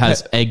beverage just that called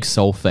has egg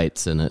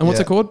sulfates in it. And what's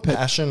yeah, it called?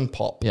 Passion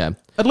Pop. Yeah.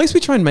 At least we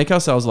try and make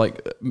ourselves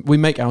like we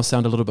make ours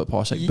sound a little bit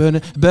posh, like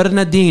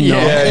Bernardino.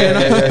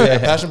 Yeah.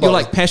 Passion Pop. You're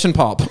like passion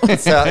pop.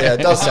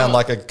 it does sound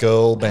like a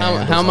girl band.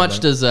 How or much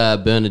something. does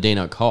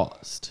Bernardino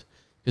cost?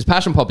 Because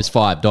Passion Pop is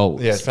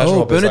 $5. Yeah, Passion Oh,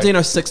 Pop is Bernardino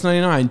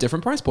 $6.99,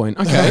 different price point.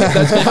 Okay,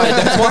 that's why.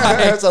 That's why.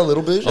 That's a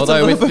little bit.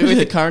 Although with little the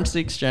bit- currency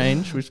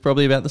exchange, which is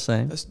probably about the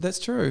same. That's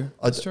true.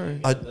 That's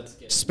true.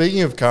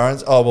 Speaking of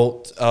currents,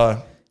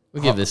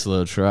 We'll give this a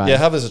little try. yeah,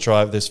 have us a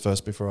try of this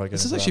first before I get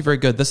This is into actually that. very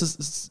good.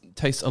 This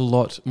tastes a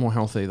lot more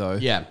healthy though.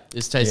 Yeah,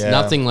 this tastes Yeah.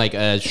 nothing like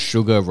a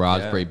sugar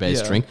raspberry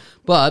based Yeah. drink,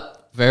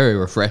 but very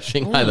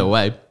refreshing either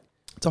way.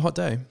 It's a hot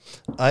day.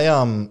 I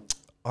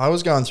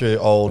was going through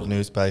old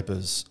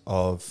newspapers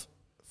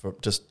for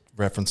just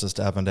references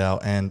to Avondale,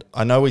 and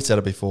I know we said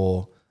it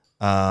before,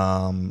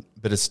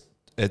 but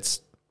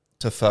it's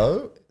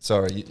Tifo.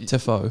 Sorry,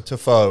 Tifo.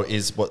 Tifo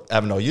is what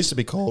Avondale used to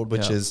be called,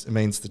 which Yeah. it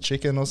means the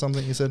chicken or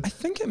something. You said. I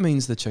think it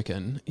means the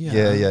chicken.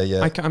 Yeah,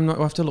 Yeah. I'm not.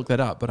 I have to look that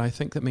up, but I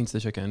think that means the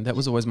chicken. That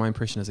was always my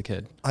impression as a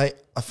kid. I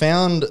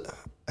found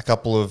a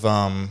couple of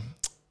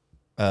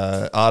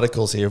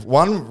articles here.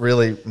 One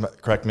really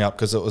cracked me up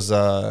because it was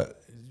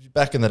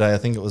back in the day. I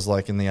think it was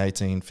like in the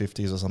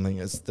 1850s or something.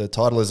 The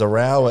title is "A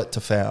Row at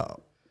Tafau,"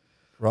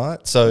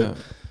 right? So Yeah.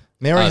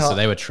 Mary, So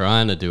they were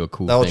trying to do a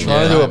cool they were thing.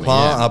 trying to at do the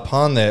time, a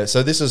pun there.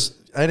 So this is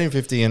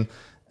 1850, and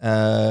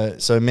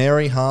so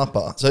Mary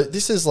Harper. So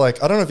this is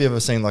like, I don't know if you've ever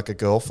seen like a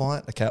girl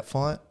fight, a cat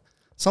fight.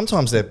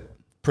 Sometimes they're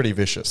pretty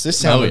vicious. This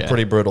sounded yeah.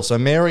 pretty brutal. So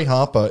Mary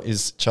Harper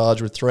is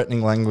charged with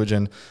threatening language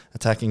and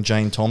attacking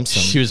Jane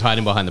Thompson. She was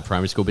hiding behind the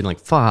primary school being like,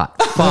 fart.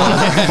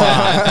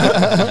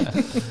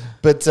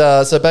 But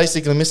so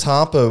basically, Miss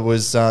Harper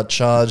was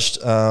charged.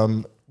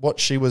 What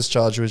she was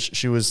charged with,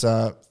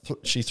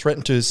 she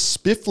threatened to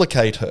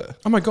spifflicate her.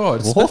 Oh my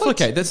god,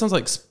 spifflicate. That sounds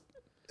like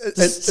It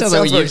Sounds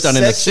like what very you've done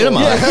in the sexual.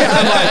 cinema.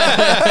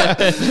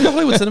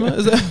 Hollywood cinema.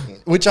 Is that?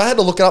 Which I had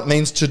to look it up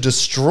means to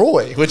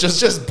destroy, which is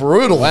just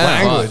brutal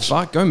language.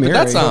 Fuck, go Mary.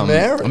 that's,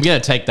 Mary. I'm going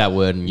to take that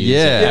word and use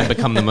Yeah. it and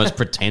become the most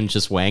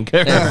pretentious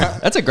wanker.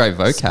 That's a great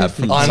vocab.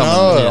 From I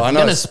someone. know. I'm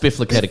going to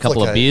spifflicate a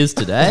couple of Spifflicate. beers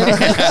today.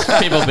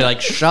 People will be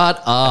like,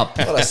 shut up.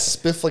 What a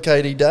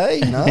spifflicatey day,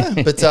 you know?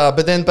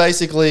 But then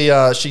basically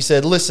she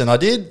said, listen, I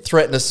did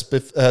threaten a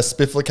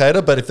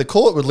spifflicator, but if the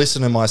court would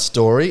listen to my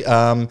story,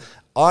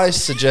 I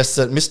suggest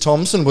that Miss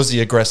Thompson was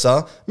the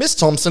aggressor. Miss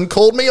Thompson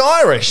called me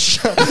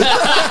Irish. Yeah,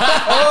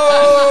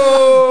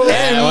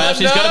 well,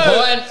 she's got a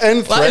point.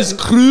 And That is threatened,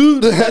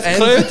 crude.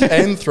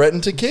 and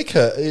threatened to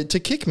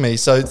kick me.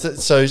 So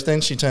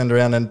then she turned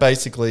around and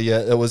basically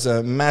there was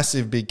a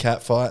massive big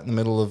cat fight in the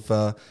middle of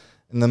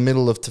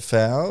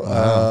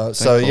Tafau.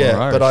 So Thankful yeah,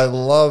 we're but I Irish.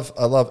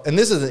 love, and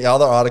this is the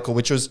other article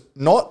which was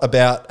not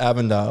about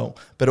Avondale,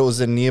 but it was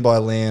a nearby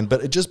land.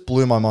 But it just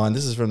blew my mind.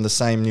 This is from the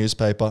same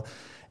newspaper,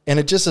 and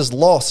it just says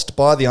lost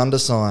by the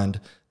undersigned.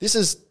 This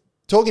is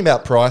talking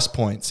about price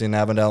points in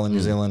Avondale and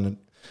New Zealand.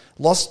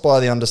 Lost by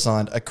the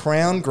undersigned, a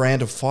Crown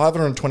grant of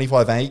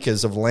 525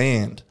 acres of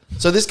land.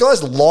 So this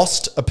guy's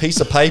lost a piece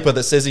of paper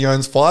that says he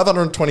owns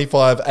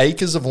 525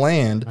 acres of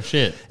land. Oh,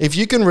 shit. If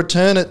you can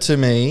return it to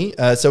me,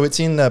 so it's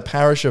in the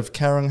parish of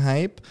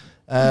Carringhape.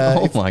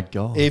 My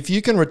God. If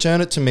you can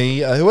return it to me,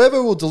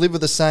 whoever will deliver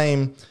the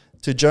same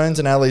to Jones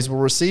and Alley's will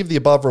receive the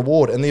above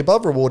reward, and the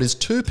above reward is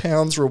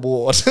 £2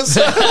 reward. So this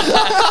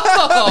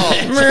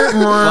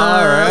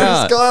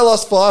guy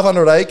lost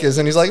 500 acres,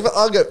 and he's like,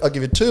 I'll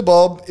give you $2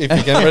 bob if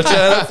you can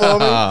return it for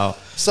me.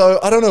 So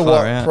I don't know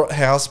Far what out.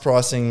 house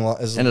pricing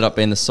is. Ended up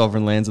being the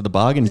sovereign lands of the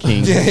bargain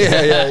king.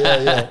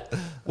 Yeah.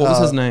 What was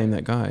his name?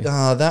 That guy.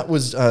 That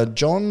was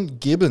John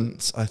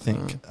Gibbons, I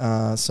think.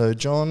 So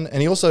John,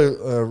 and he also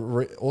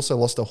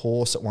lost a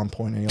horse at one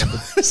point. And he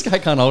offered, This guy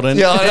can't hold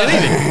anything. yeah, I know.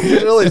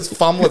 He's really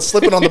fumbling,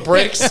 slipping on the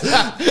bricks.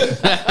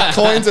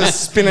 Coins are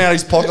spinning out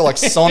his pocket like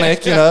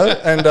Sonic, you know.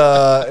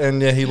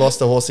 And yeah, he lost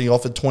a horse. He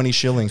offered 20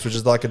 shillings, which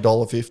is like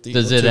 $1.50.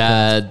 Does or it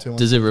 £2.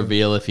 does it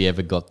reveal if he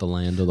ever got the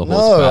land or the horse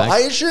No, back? I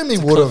assume he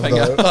would have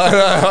though.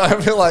 I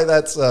feel like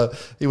that's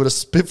he would have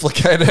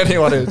spifflicated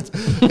anyone who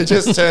it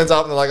just turns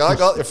up and they're like, I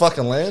got your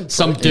fucking land.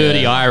 Some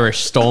dirty Irish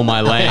stole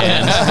my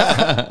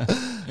land.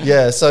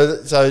 Yeah,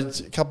 so a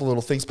couple of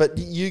little things. But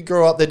you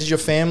grew up there. Did your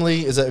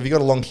family? Have you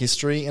got a long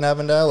history in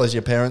Avondale? Is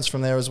your parents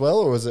from there as well,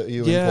 or was it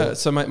you? Yeah, In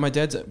so my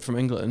dad's from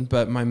England,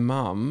 but my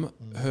mum,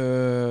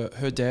 her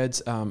dad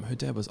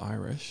was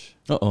Irish.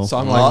 Uh-oh. So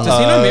I'm like, does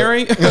he know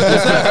Mary? Is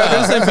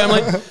that the same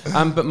family?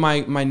 But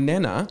my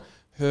nana,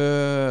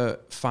 her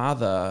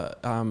father,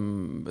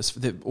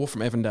 they're all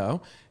from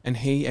Avondale, and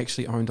he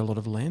actually owned a lot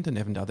of land in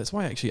Avondale. That's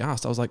why I actually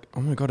asked. I was like,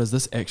 oh my god, is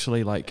this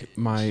actually like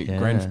my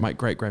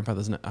great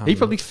grandfather's? He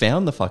probably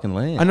found the fucking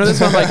land. I know, that's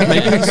why I'm like,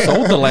 maybe he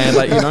sold the land,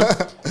 like, you know.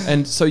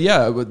 And so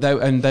yeah,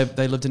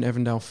 they lived in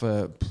Avondale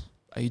for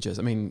ages.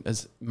 I mean,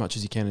 as much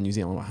as you can in New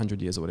Zealand, 100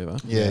 years or whatever.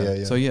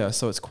 Yeah.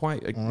 So it's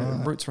quite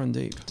roots run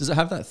deep. Does it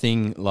have that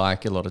thing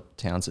like a lot of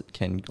towns that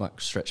can like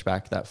stretch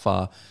back that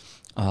far?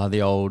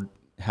 The old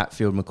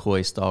Hatfield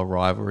McCoy style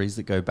rivalries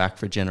that go back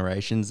for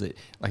generations. That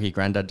like your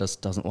granddad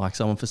just doesn't like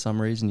someone for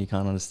some reason you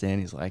can't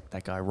understand. He's like,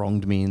 that guy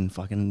wronged me in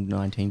fucking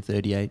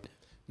 1938.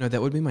 No, that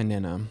would be my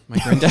nana. My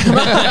granddad.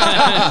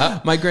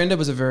 My granddad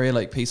was a very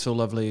like peaceful,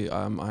 lovely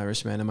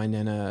Irish man, and my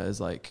nana is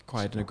like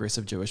quite an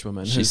aggressive Jewish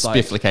woman. She's who's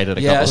like, spifflicated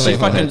a yeah, couple of she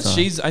people in her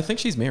fucking. time. I think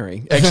she's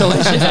Mary.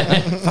 Actually,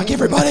 fuck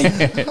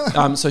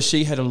everybody. So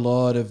she had a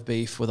lot of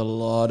beef with a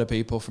lot of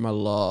people from a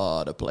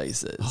lot of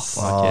places.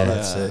 Oh,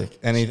 that's sick.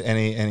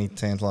 Any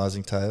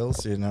tantalizing tales?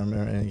 Do you know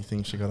remember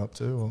anything she got up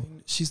to? Or?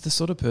 She's the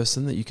sort of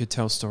person that you could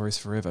tell stories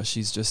forever.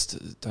 She's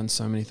just done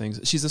so many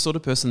things. She's the sort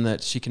of person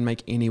that she can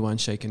make anyone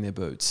shake in their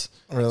boots.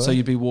 Really? So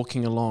you'd be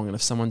walking along, and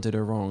if someone did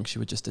her wrong, she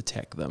would just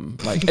attack them,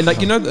 like and like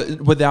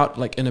without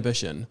like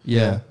inhibition.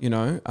 Yeah.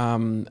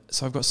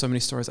 So I've got so many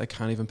stories I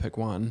can't even pick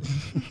one.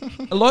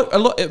 a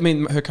lot. I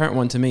mean, her current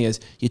one to me is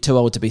you're too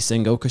old to be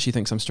single because she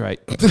thinks I'm straight.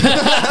 It's like,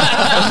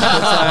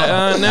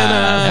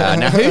 no.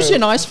 Now, who's your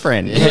nice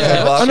friend?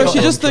 Yeah. Bark Oh no, up she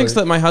on just tree. thinks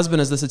that my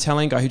husband is this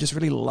Italian guy who just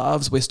really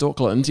loves West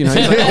Auckland. You know,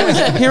 he's like,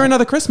 oh, here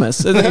another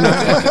Christmas. And,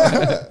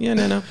 yeah,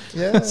 no.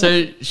 Yeah.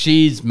 So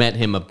she's met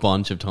him a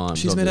bunch of times.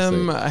 She's met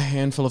obviously. him a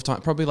handful of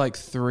times, probably like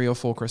 3 or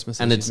 4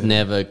 Christmases. and she's it's met him.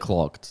 never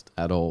clocked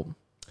at all.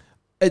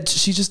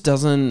 She just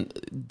doesn't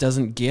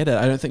get it.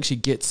 I don't think she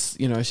gets.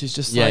 She's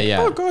just Yeah, like,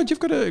 yeah. oh god, you've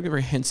got a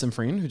very handsome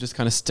friend who just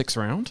kind of sticks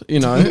around.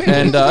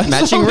 And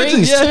Matching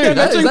rings too. Yeah, matching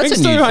That's a rings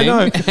new too. I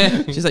know.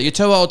 thing. She's like, you're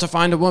too old to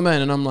find a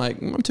woman, and I'm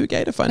like, I'm too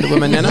gay to find a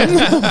woman, Nana.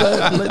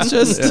 But let's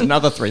just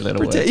Another 3-letter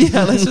pretend. word.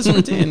 Yeah, let's just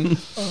pretend.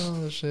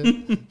 Oh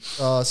shit.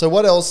 So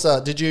what else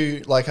did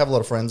you like? Have a lot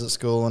of friends at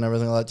school and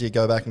everything like that? Do you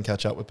go back and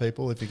catch up with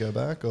people if you go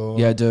back? Or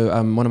Yeah, I do.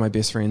 One of my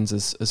best friends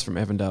is from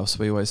Avondale, so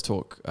we always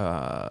talk.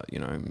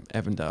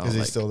 Avondale. is he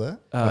like, still there?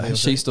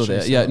 She's still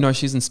there. Yeah, no,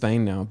 she's in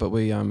Spain now. But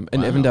we in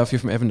Avondale. If you're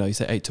from Avondale, you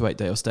say 828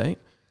 Dale State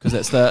because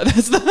that's the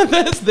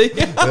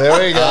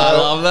There we go. I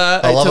love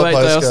that. I love a 828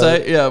 Dale postcode.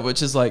 State. Yeah,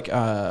 which is like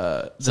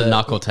It's a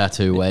knuckle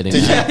tattoo waiting.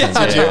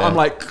 I'm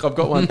like, I've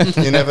got one.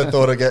 You never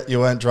thought you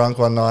weren't drunk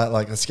one night,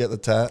 like let's get the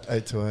tat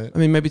 828. I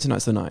mean, maybe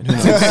tonight's the night. Who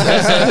knows?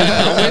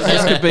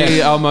 This could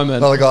be our moment.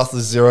 Another glass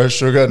of zero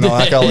sugar, no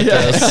alcoholic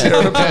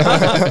syrup.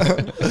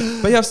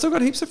 But yeah, I've still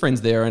got heaps of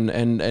friends there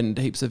and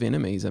heaps of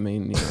enemies. I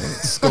mean,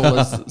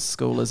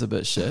 school is a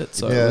bit shit.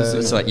 So Yeah. it was,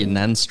 It's like your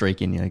nan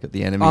streak in you. Got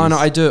the enemies. oh no,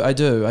 I do.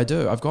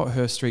 I've got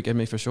her streak in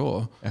me for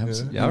sure.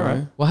 Yeah, all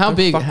right. Well, how Don't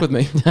big? fuck with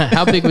me.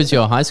 How big was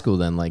your high school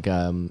then? Like,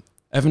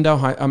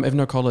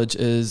 Avondale College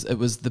was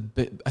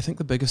I think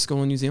the biggest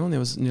school in New Zealand. There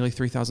was nearly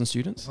 3,000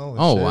 students. Holy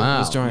oh shit. wow, It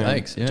was giant,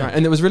 Yikes, yeah. giant.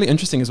 And it was really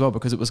interesting as well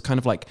because it was kind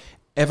of like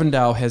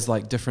Avondale has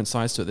like different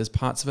sides to it. There's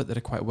parts of it that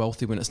are quite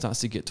wealthy when it starts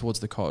to get towards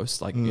the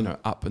coast, like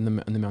up in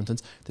the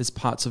mountains. There's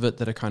parts of it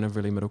that are kind of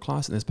really middle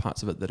class, and there's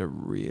parts of it that are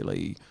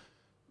really,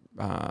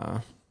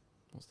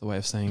 what's the way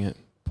of saying it?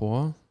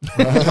 Poor.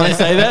 Can I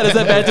say that? Is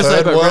that bad to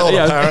say? Third world,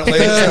 apparently.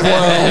 Third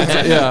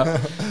world.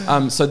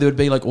 Yeah. So there would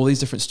be like all these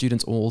different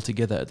students all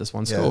together at this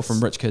one school, Yes.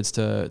 from rich kids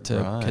to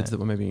Right. kids that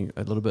were maybe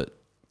a little bit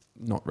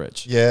not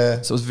rich.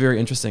 Yeah. So it was very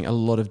interesting. A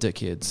lot of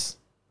dickheads.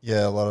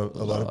 Yeah, a lot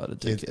of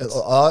dickheads.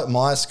 kids.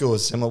 My school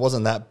was similar. It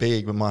wasn't that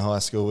big, but my high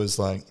school was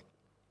like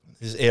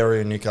this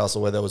area in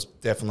Newcastle where there was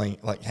definitely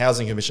like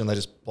housing commission. They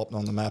just popped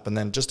on the map, and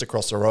then just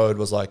across the road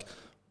was like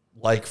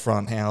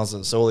lakefront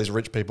houses. So all these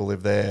rich people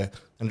live there,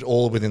 and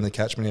all within the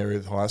catchment area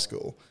of the high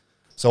school.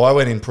 So I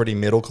went in pretty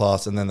middle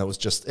class, and then it was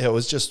just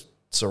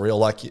surreal.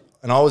 Like,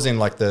 and I was in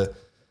like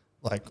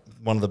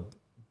one of the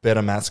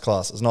better maths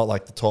classes, not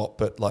like the top,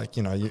 but like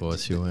Of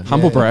course you were.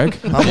 Humble brag.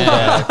 Humble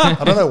brag.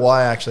 I don't know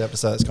why I actually have to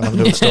say it's kind of a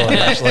bit of a story,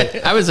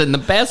 actually. I was in the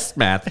best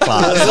math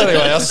class. So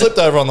anyway, I slipped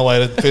over on the way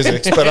to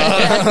physics, but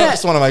I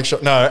just want to make sure.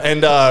 No,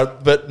 and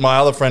but my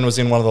other friend was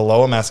in one of the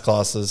lower maths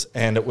classes,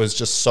 and it was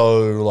just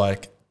so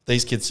like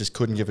these kids just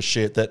couldn't give a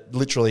shit that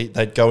literally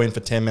they'd go in for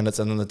 10 minutes,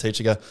 and then the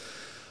teacher go,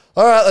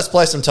 all right, let's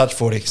play some touch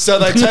footy. So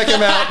they'd take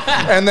him out,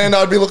 and then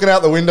I'd be looking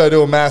out the window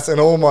doing maths, and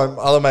all my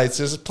other mates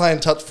just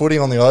playing touch footy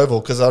on the oval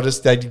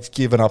because they'd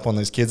given up on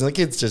these kids, and the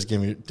kids just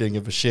didn't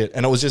give a shit.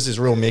 And it was just this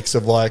real mix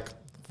of like,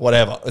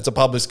 whatever, it's a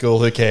public school,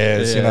 who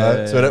cares, you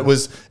know? So it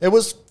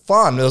was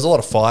fun. There was a lot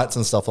of fights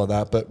and stuff like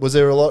that, but was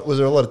there a lot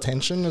of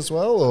tension as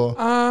well? Or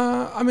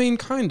I mean,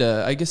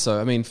 kinda. I guess so.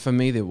 I mean, for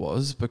me there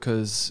was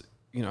because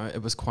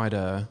it was quite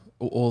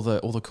all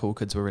the cool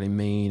kids were really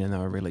mean, and they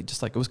were really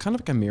just like it was kind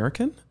of like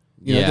American.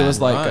 There was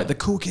like the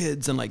cool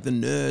kids and like the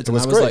nerds. it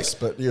was and I was Greece,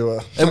 like, but you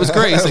were... it was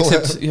Greece,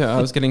 except I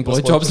was getting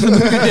blowjobs in the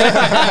movie.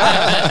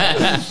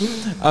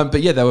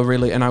 But yeah, they were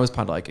really, and I was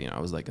part of I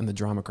was like in the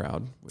drama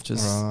crowd, which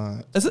is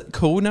is it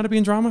cool now to be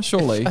in drama?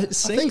 Surely, I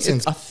think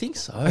since- think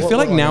so. I feel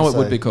like what now was it I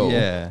would gonna be cool.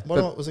 Yeah.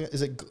 What was it?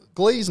 Is it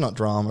Glee's not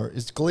drama?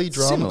 Is Glee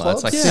drama Similar, club?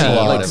 it's like Yeah, similar,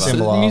 like whatever.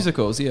 similar.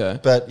 musicals. Yeah,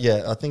 But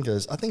yeah, I think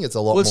it's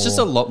a lot more. Well, it's just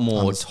a lot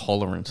more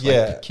tolerant. Like,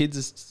 Yeah.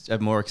 kids are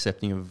more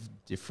accepting of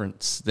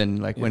difference than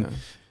like Yeah. when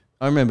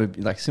I remember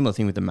like similar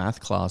thing with the math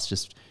class.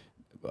 Just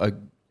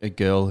a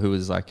girl who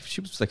was like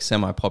she was like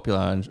semi-popular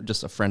and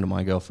just a friend of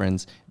my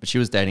girlfriend's, but she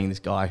was dating this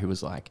guy who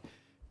was like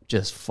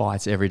just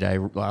fights every day.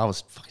 Like, I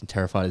was fucking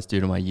terrified of this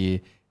dude in my year,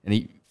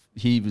 and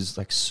he was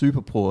like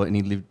super poor, and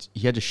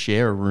he had to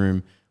share a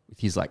room with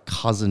his like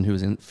cousin who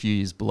was a few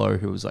years below,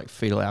 who was like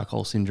fetal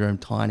alcohol syndrome,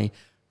 tiny.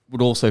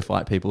 would also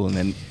fight people, and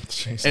then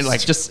and like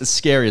just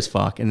scary as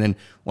fuck. And then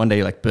one day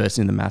he like burst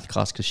into the math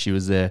class because she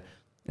was there,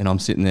 and I'm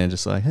sitting there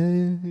just like,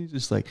 hey, he's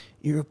just like,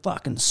 you're a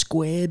fucking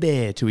square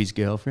bear to his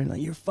girlfriend,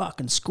 like you're a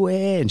fucking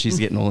square, and she's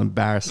getting all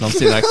embarrassed. And I'm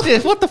sitting like,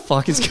 "Dude, what the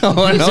fuck is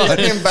going on?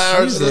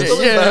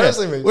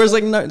 Embarrassing me. Whereas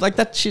like no, like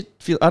that shit.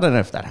 I don't know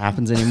if that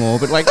happens anymore,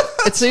 but like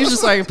it seems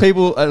just like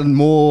people are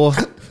more.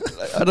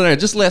 I don't know,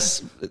 just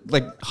less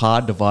like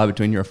hard divide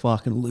between you're a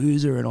fucking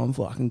loser and I'm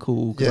fucking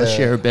cool because I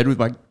share a bed with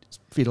my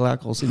fetal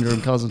alcohol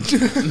syndrome cousin.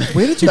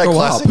 Where did you That grow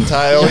up? classic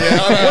tale,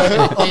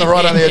 on the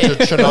right on the edge of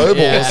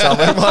Chernobyl or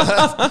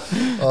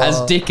something.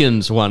 As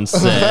Dickens once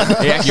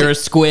said, you're a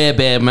square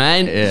bear,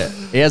 man. Yeah,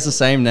 he has the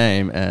same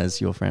name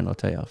as your friend. I'll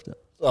tell you after.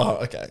 Oh,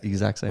 okay. The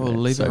exact same. Well,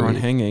 name. leave So everyone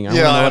weird. hanging. I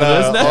Yeah, I don't know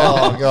what it is know.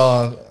 now. Oh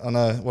god, I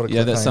know. What a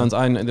Yeah, that cliffhanger. sounds.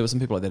 I know there were some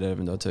people like that at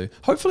Avondale too.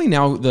 Hopefully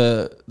now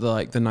the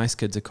nice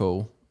kids are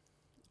cool.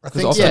 I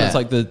Because think. often yeah. it's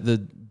like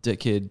the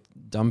dickhead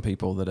dumb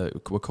people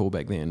that were cool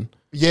back then.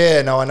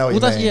 Yeah, no, I know what you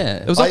that's- mean. yeah.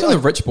 It was often the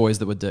rich boys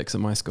that were dicks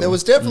at my school. There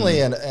was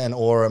definitely an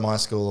aura at my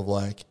school of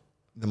like,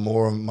 the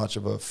more much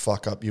of a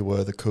fuck up you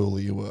were, the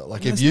cooler you were.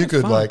 Like if isn't you that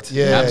could fucked?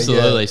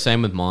 Absolutely.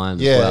 Same with mine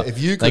Yeah, as well. if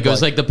you could, like, it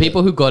was like- like the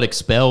people who got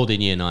expelled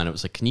in year 9, it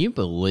was like, can you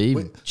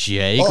believe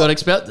Jay Oh. got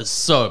expelled? That's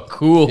so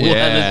cool. Yeah,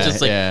 and it's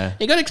just like, yeah.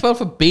 he got expelled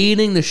for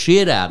beating the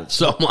shit out of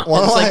someone.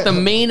 Why it's do like I- the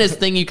meanest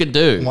thing you could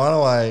do. One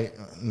of my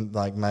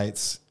like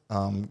mates,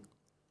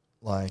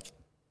 like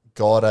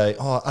got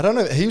I don't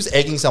know, he was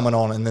egging someone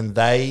on, and then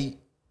they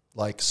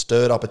like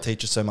stirred up a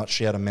teacher so much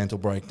she had a mental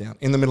breakdown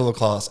in the middle of the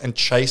class and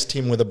chased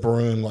him with a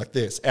broom like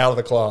this out of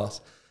the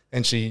class,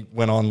 and she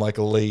went on like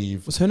a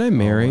leave. Was her name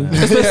Mary?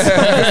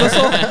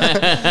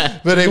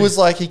 But it was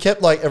like he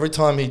kept like every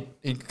time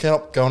he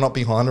kept going up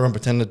behind her and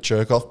pretending to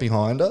jerk off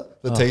behind her,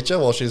 the teacher,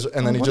 while she's,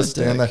 and then he what just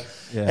a stand there, dick.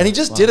 Yeah. and he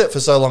just did it for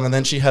so long, and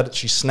then she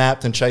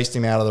snapped and chased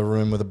him out of the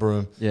room with a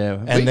broom. Yeah.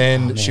 And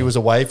then she was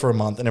away for a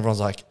month, and everyone's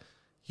like,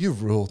 "You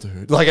rule,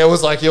 dude!" Like it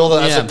was like that's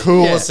Yeah. the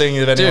coolest thing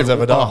that anyone's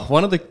ever done.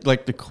 One of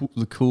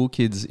the cool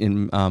kids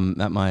in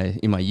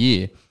my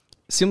year,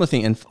 similar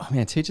thing,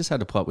 and teachers had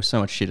to put up with so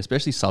much shit,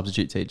 especially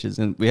substitute teachers.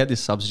 And we had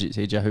this substitute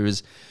teacher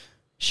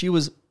she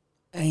was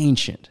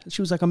ancient.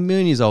 She was like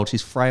 1,000,000 years old.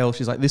 She's frail.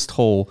 She's like this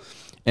tall,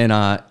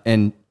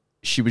 and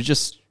she was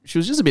just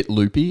a bit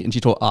loopy. And she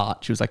taught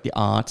art. She was like the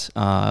art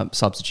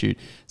substitute.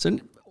 So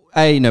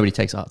nobody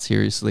takes art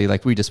seriously.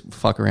 Like we just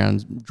fuck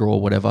around, draw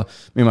whatever.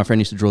 Me and my friend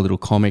used to draw little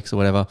comics or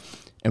whatever.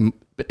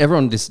 But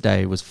everyone this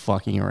day was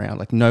fucking around.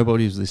 Like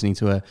nobody was listening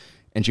to her.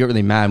 And she got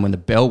really mad when the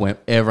bell went.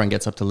 Everyone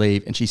gets up to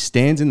leave, and she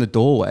stands in the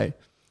doorway,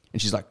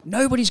 and she's like,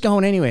 "Nobody's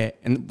going anywhere."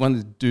 And one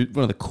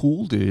of the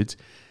cool dudes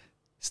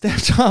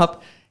stepped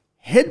up,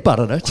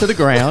 headbutted her to the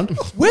ground.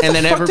 Where and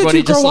the then fuck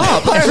everybody did you grow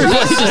just up?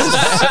 everybody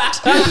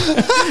just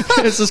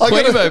it's just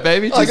Quavo,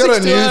 baby. I got a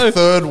 260. new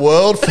third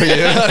world for you.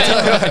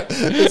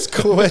 It's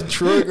cool where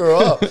Drew grew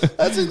up.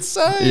 That's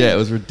insane. Yeah, it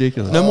was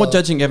ridiculous. No more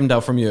judging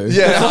Avondale from you.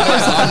 Yeah.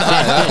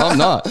 I'm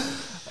not.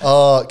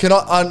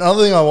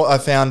 Another thing I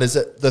found is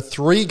that the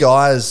Three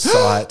Guys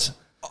site.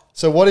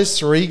 So what is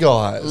Three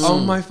Guys? Oh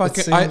my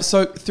fucking! I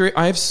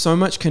have so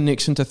much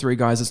connection to Three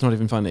Guys. It's not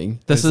even funny.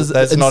 That's not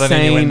an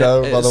insane.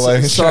 innuendo, by the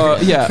way. So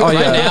yeah, oh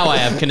yeah. Right now I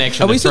have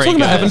connection Are to we still three talking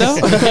guys. about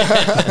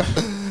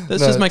Avondale? That's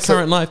No, just my so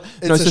current life.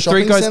 it's a so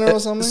Three shopping Guys. centre or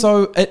something?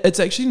 So it's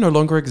actually no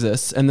longer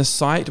exists, and the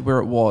site where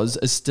it was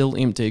is still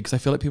empty because I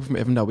feel like people from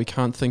Avondale, we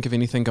can't think of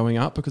anything going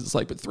up because it's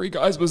like, but Three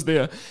Guys was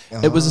there.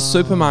 It was a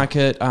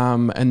supermarket,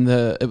 and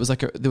it was like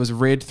there was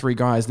red Three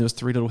Guys, and there was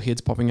 3 little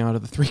heads popping out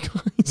of the 3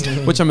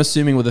 guys, which I'm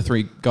assuming were the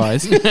 3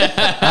 guys.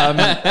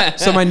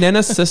 So my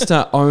nana's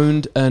sister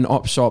owned an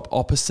op shop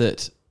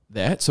opposite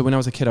that. So when I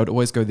was a kid, I'd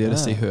always go there to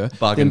see her.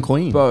 Bargain Then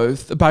Queen.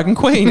 Both. Bargain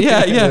Queen,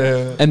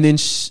 yeah. And then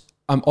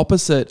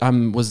opposite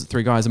was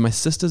 3 guys, and my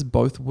sisters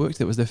both worked.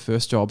 That was their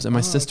first jobs. And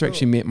my sister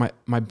actually met my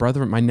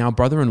now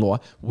brother-in-law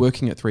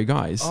working at 3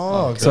 guys.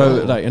 Oh, So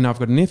cool. like, and I've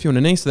got a nephew and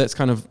a niece, so that's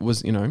kind of was,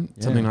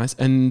 something nice.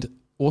 And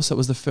also it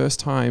was the first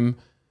time.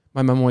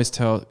 My mum always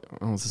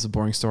this is a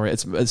boring story.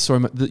 It's a story,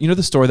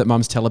 the story that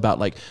mums tell about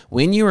like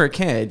when you were a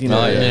kid, and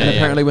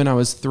apparently when I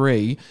was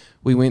 3,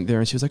 we went there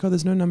and she was like, "Oh,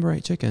 there's no number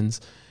 8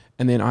 chickens."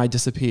 And then I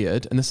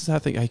disappeared. And this is how I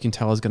think I can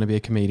tell I was going to be a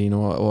comedian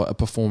or a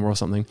performer or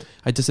something.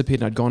 I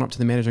disappeared and I'd gone up to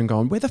the manager and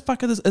gone, "Where the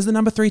fuck is the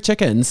number 3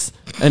 chickens?"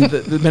 And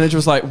the manager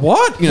was like,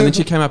 "What?" Then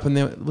she came up and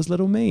there was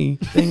little me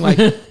being like,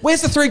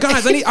 "Where's the 3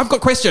 guys? I've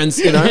got questions,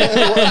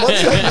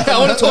 I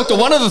want to talk to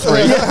one of the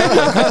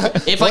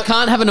 3. If I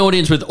can't have an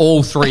audience with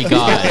all 3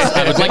 guys,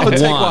 I would like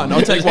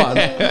I'll take one.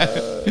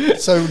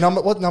 So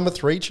number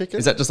 3 chicken?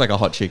 Is that just like a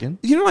hot chicken?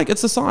 Like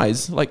it's the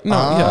size. Like no,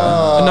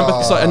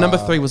 yeah. A number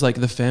 3 was like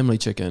the family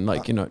chicken.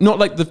 Like not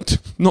like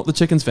not the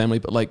chicken's family,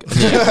 but like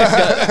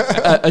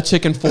a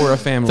chicken for a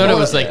family. I thought it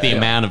was like the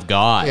amount of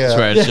guys, Yeah.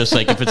 where it's just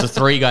like if it's a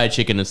 3 guy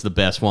chicken, it's the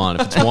best one.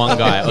 If it's one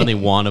guy, only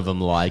one of them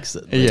likes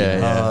it.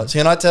 So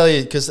can I tell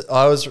you, because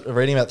I was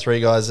reading about 3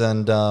 guys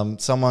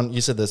and someone,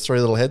 you said there's 3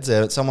 little heads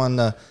there, but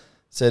someone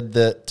said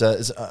that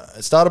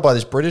it started by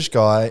this British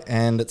guy,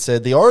 and it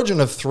said the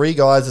origin of 3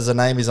 guys as a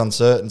name is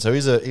uncertain. So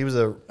he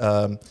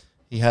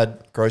he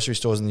had grocery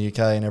stores in the UK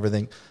and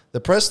everything.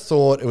 The press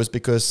thought it was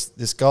because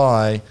this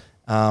guy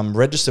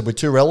registered with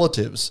 2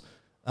 relatives.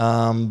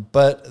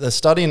 But the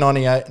study in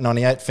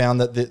 98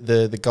 found that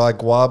the guy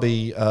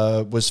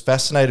Gwabi was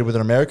fascinated with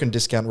an American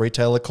discount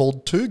retailer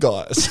called Two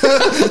Guys.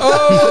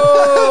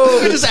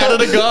 He just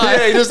added a guy.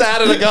 Yeah, he just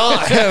added a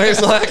guy. And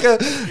he's like,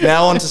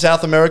 now on to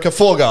South America,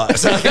 4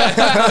 guys.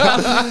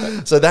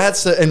 So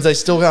that's, and they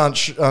still aren't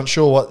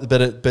sure what,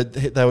 but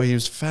he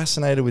was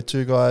fascinated with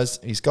 2 guys.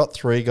 He's got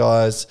 3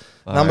 guys.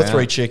 Number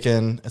 3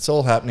 chicken. It's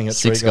all happening at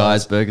 6 3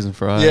 guys. burgers and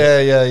fries.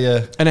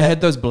 Yeah. And it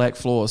had those black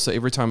floors, so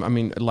every time, I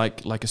mean,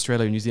 like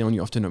Australia and New Zealand,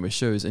 you often don't wear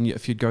shoes, and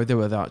if you'd go there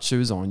without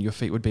shoes on, your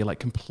feet would be like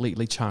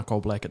completely charcoal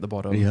black at the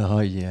bottom. Yeah, oh,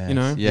 yeah. You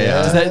know?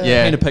 Yeah. Does that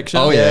paint a picture?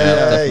 Oh,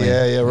 yeah.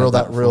 Yeah.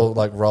 Real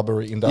like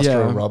rubbery,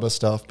 industrial rubber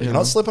stuff, but you're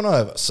not slipping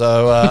over.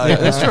 So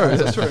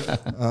That's true.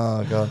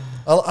 oh god,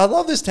 I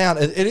love this town.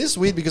 It is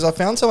weird because I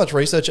found so much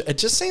research. It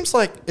just seems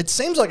like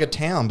a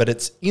town, but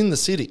it's in the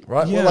city,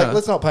 right? Yeah. Well, like,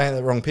 let's not paint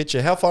the wrong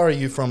picture. How far are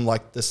you from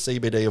like the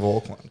CBD of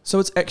Auckland? So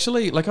it's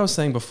actually, like I was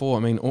saying before, I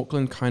mean,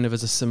 Auckland kind of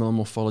is a similar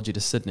morphology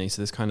to Sydney.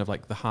 So there's kind of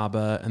like the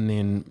harbour and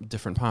then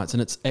different parts.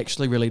 And it's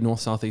actually really north,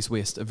 south, east,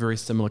 west, a very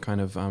similar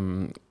kind of,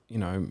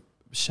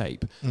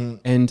 shape.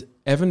 And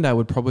Avondale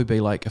would probably be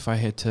like, if I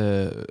had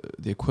to,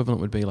 the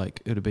equivalent would be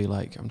like, it would be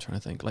like, I'm trying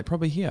to think, like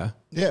probably here.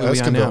 Yeah, where we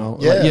are now.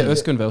 Erskineville. Yeah.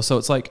 Erskineville. So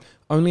it's like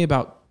only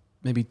about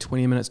maybe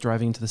 20 minutes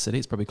driving into the city.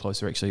 It's probably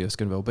closer actually,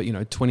 Erskineville, but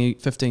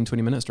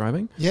 20 minutes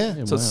driving.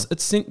 Yeah. So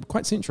it's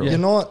quite central. You're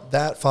not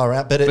that far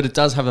out, but it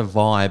does have a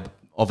vibe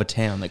of a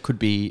town that could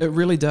be It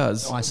really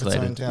does. its own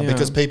isolated. town Yeah.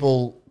 because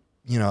people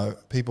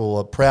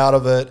are proud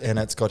of it and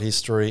it's got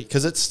history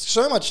because it's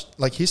so much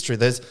like history.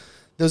 There's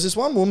this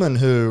one woman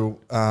who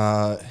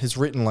has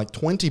written like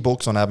 20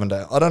 books on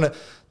Avondale. I don't know.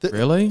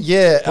 Really?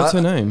 Yeah. What's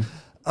her name?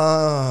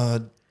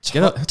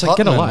 Get a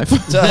Tutman. life.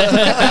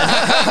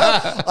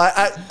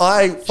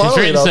 I She's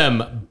funnily written enough,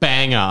 some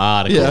banger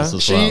articles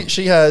as well.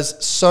 she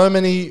has so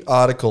many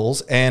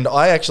articles, and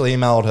I actually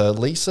emailed her,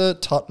 Lisa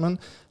Trotman,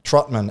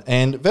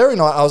 and very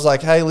nice. I was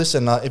like, hey,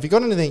 listen, if you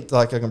got anything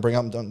like I can bring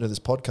up and don't do this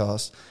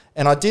podcast.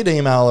 And I did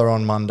email her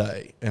on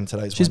Monday, and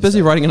today's She's Wednesday.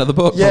 busy writing another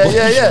book. Yeah, probably.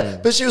 yeah.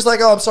 But she was like,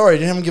 oh, I'm sorry,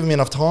 you haven't given me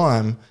enough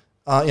time.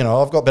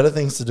 I've got better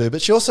things to do.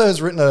 But she also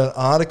has written an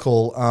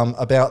article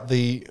about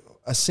a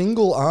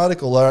single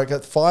article, like a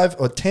 5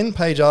 or 10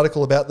 page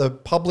article about the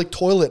public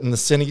toilet in the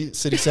city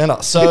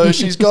centre. So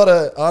she's got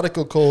an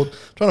article called, I'm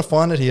trying to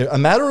find it here, A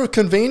Matter of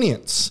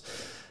Convenience.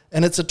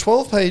 And it's a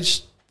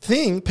 12-page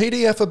thing,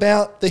 PDF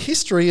about the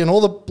history and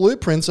all the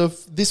blueprints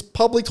of this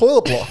public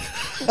toilet block.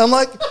 And I'm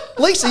like,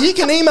 Lisa, you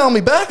can email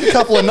me back a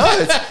couple of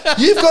notes.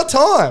 You've got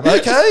time,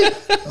 okay?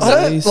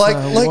 Lisa,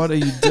 what are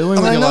you doing?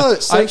 I with your know,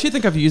 life? so- I actually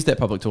think I've used that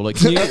public toilet.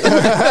 Can you?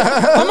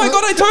 Oh my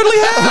god, I totally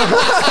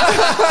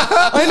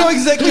have. I know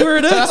exactly where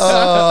it is.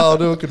 I'll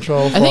do a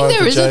control. I think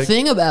there is a Jake.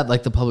 thing about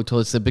like the public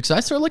toilets because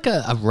I saw like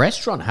a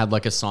restaurant had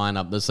like a sign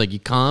up that's like you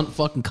can't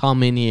fucking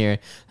come in here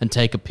and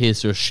take a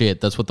piss or shit.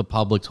 That's what the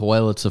public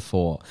toilets are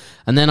for.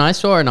 And then I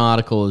saw an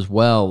article as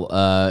well,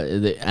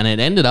 and it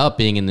ended up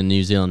being in the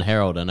New Zealand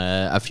Herald, and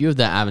a few of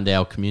the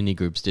Avondale community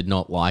groups did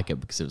not like it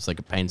because it was like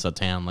it paints our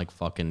town like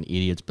fucking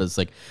idiots. But it's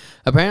like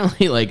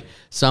apparently like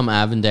some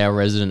Avondale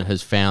resident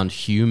has found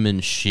human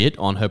shit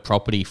on her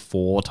property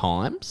 4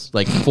 times,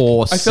 like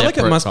 4. I feel like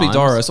it must times. be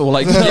Doris or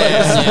like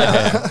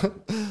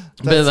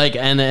But like,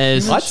 and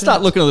it's, I'd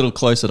start looking a little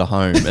closer to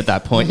home at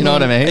that point. You know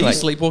what I mean? Are you Like,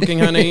 sleepwalking,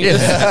 honey?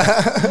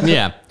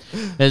 yeah.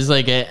 It's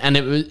like, and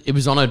it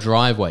was on a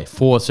driveway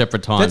 4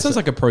 separate times. That sounds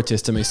like a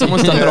protest to me.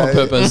 Someone's done that on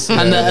purpose.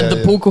 And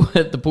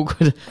the book,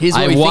 Here's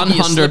I where we think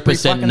you slippery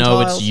 100% fucking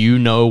know tiles. it's you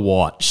know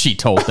what, she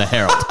told the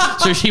Herald.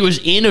 So she was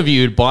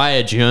interviewed by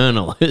a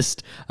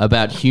journalist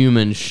about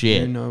human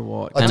shit. You know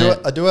what?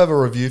 I do have a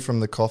review from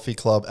the Coffee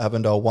Club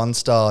Avondale, 1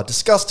 star.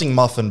 Disgusting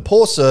muffin,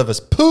 poor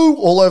service, poo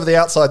all over the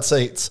outside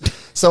seats.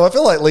 So I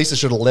feel like Lisa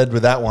should have led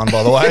with that one,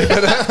 by the way.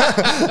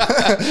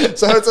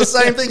 So it's the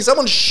same thing.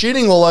 Someone's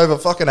shitting all over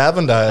fucking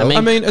Avondale. I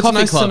mean, it's Coffee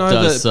nice to Club know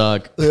does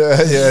that- suck.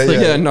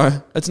 yeah.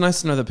 No. It's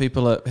nice to know that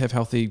people have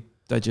healthy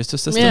digestive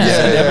systems.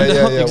 Yeah.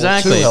 Yeah.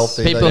 Exactly. Too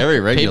healthy. People, Very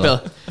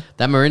regular.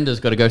 that Mirinda's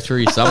got to go through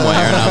you some way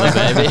or another,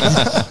 baby.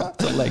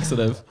 It's a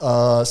laxative.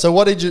 So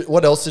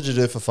what else did you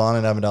do for fun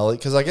in Avondale?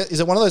 Because I guess, is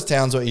it one of those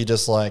towns where you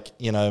just like,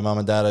 mum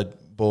and dad are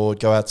bored,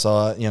 go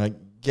outside,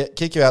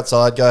 kick you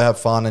outside, go have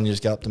fun, and you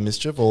just get up to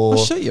mischief? Or Oh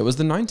shit! Yeah, it was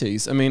the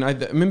 90s. I mean, I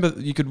remember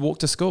you could walk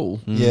to school.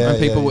 Yeah, and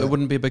people yeah. it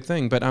wouldn't be a big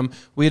thing. But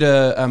we had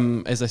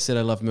a as I said,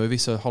 I love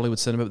movies, so Hollywood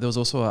cinema. But there was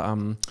also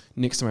a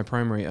next to my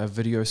primary a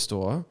video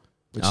store.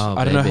 Which Oh,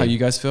 I don't know how baby. you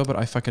guys feel, but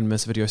I fucking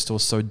miss video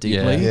stores so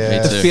deeply. Yeah.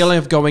 The Me too. feeling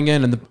of going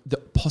in and the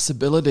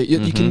possibility.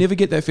 You can never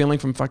get that feeling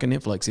from fucking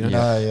Netflix, you know?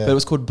 Yeah. But it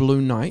was called Blue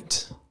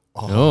Knight.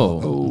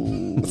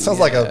 Oh. it sounds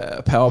like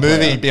a Power movie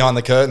player. behind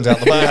the curtains out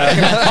the back.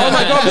 Oh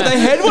my god! But they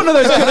had one of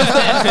those.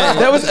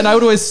 That was, and I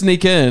would always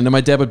sneak in, and my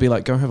dad would be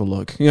like, "Go have a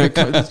look,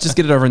 just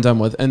get it over and done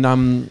with."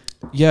 And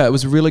Yeah, it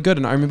was really good.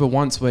 And I remember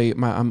once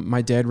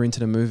my dad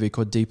rented a movie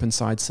called Deep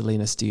Inside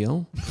Selena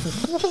Steele.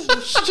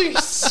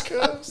 Jesus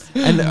Christ.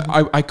 And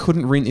I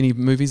couldn't rent any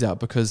movies out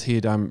because he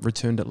had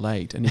returned it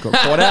late and he got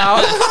caught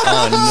out.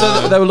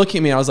 So they were looking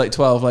at me. I was like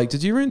 12. Like,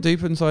 did you rent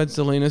Deep Inside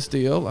Selena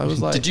Steele? I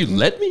was like, Did you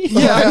let me?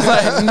 Yeah, I was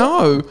like,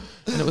 no.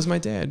 And it was my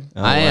dad.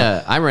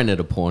 I rented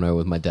a porno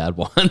with my dad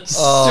once.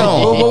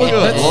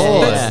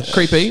 That's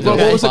creepy. What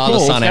was it called?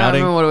 Father-son I can't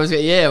outing. remember what it was.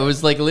 Yeah, it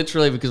was like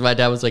literally because my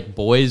dad was like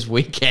boys'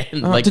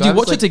 weekend. Like, did you I was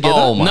watch it like, together?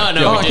 Oh my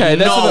no, God. we Okay, did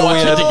that's a not bit watch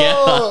weird. it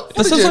together. What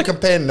This did is you like-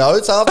 compare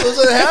notes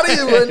afterwards? How do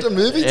you rent a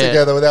movie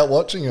together without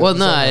watching it? Well,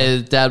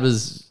 no, dad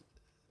was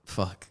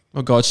fuck.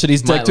 Oh God, shit,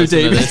 he's Might digged too listen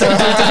to deep. this. He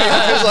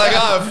was like,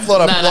 oh, I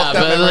thought I No, blocked that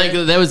but memory.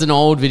 like there was an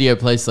old video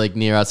place like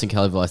near us in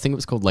Kellyville. I think it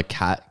was called like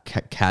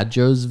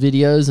Cadjo's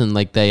Videos, and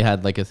like they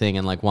had like a thing.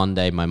 And like one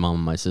day, my mum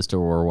and my sister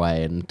were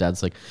away, and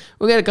dad's like,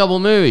 "We'll get a couple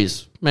of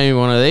movies, maybe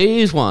one of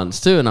these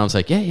ones too." And I was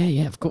like, "Yeah,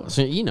 of course."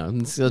 You know,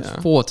 it's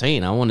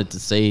 14. I wanted to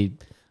see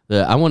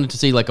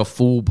like a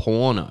full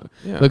porno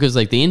because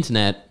like the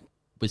internet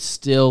was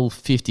still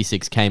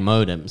 56K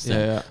modems.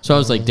 Yeah. So I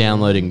was like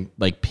downloading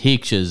like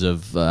pictures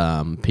of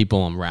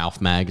people on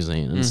Ralph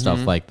magazine and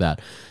stuff like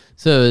that.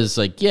 So it's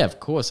like, yeah, of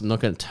course, I'm not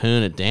going to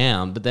turn it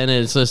down. But then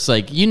it's just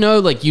like,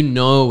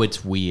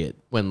 it's weird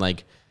when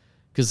like,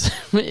 because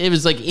it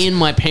was like in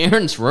my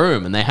parents'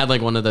 room and they had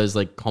like one of those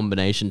like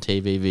combination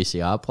TV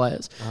VCR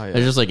players. Oh, yeah.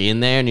 They're just like in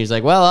there and he's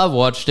like, well, I've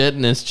watched it.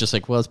 And it's just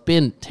like, well, it's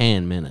been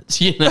 10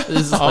 minutes. You know?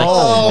 It's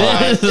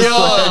like, it's just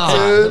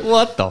God, dude.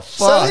 What the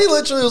So fuck? he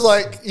literally was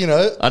like, you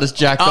know, I just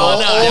jacked Oh,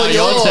 off. no,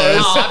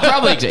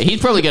 yours.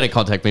 he's probably going to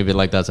contact me and be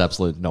like, that's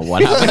absolutely not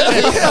what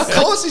happened. yeah, of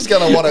course he's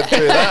going to want to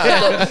do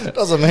that.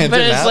 Doesn't mean it But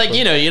didn't it's like, happen.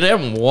 you know, you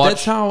don't watch.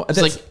 That's how it's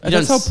that's, like, you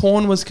that's don't how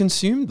porn was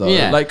consumed though.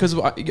 Yeah. Like because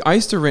I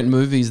used to rent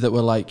movies that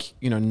were like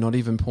not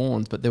even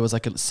porns, but there was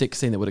like a sex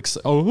scene that would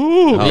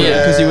yeah.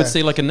 because you would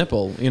see like a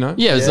nipple, Yeah,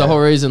 it's the whole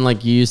reason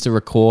like you used to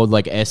record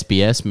like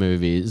SBS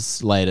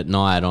movies late at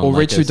night on Or like,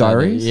 Red Shoe a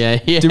Saturday. Diaries. Yeah.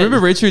 Do you remember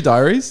Red Shoe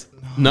Diaries?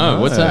 No,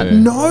 what's that?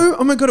 No.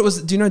 Oh my God, it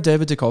was. Do you know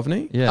David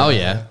Duchovny? Yeah. Oh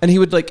yeah. And he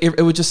would like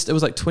it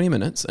was like 20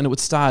 minutes, and it would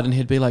start, and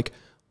he'd be like,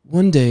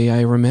 "One day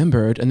I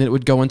remembered," and then it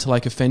would go into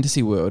like a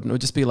fantasy world, and it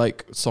would just be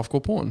like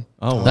softcore porn.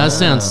 Oh, wow. That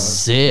sounds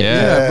sick.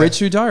 Yeah. Red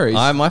Shoe Diaries.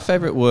 My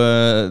favorite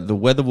were The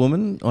Weather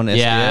Woman on SBS.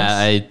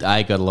 Yeah,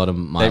 I got a lot of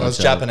my. It was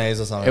Japanese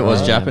or something. It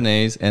was right?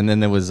 Japanese, and then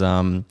there was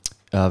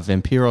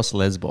Vampiros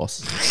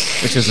Lesbos,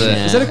 which is a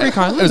Yeah. Is that a Greek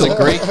island? it was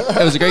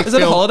a Greek Is that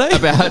a film holiday?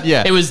 about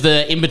It was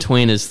the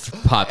In-Betweeners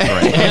part 3.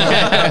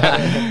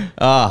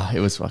 it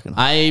was fucking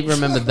I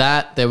remember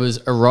that. There was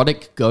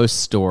Erotic Ghost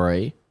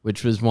Story,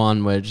 which was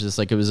one where it's just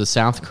like it was a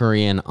South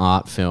Korean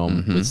art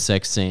film with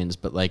sex scenes,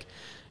 but like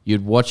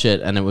you'd watch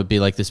it and it would be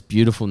like this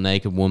beautiful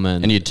naked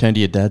woman. and you'd turn to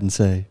your dad and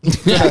say,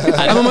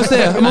 I'm almost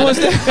there. I'm almost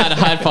there. I'd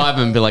high five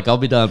him and be like, I'll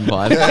be done,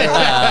 bud.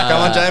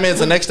 Come on, Jamie, it's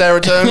the next day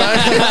return, mate.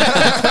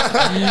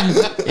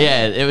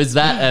 Yeah, it was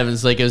that. It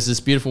was like it was this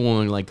beautiful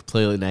woman, like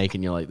completely naked.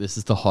 And you're like, this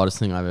is the hottest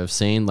thing I've ever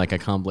seen. Like, I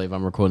can't believe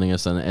I'm recording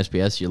this on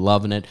SBS. You're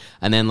loving it.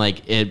 And then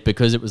like it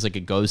because it was like a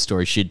ghost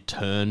story, she'd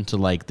turn to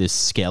like this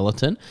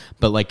skeleton,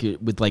 but like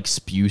with like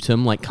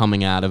sputum like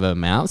coming out of her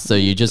mouth. So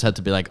you just had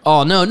to be like,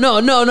 oh no,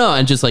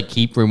 and just like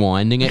keep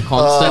rewinding it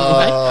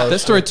constantly. That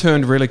story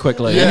turned really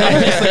quickly.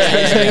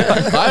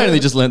 I only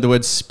just learned the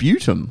word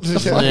sputum. What the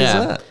fuck is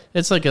Yeah. that?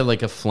 It's like a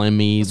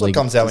phlegmy. That's what like,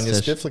 comes out when you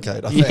mustache.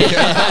 spifflicate, I think.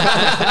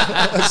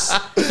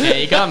 Yeah,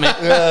 you got me.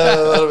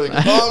 Oh,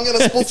 I'm going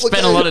to spifflicate.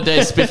 Spent a lot of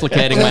days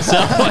spifflicating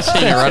myself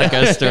watching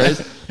erotica stories.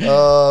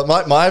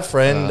 My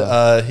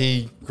friend,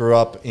 he grew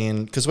up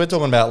in, because we're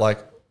talking about like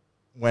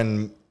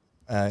when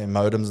in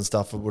modems and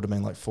stuff, it would have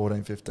been like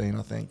 14, 15,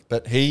 I think.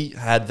 But he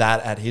had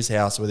that at his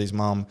house with his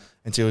mum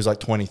until he was like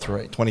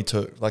 23,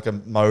 22, like a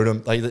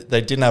modem. Like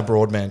they didn't have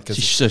broadband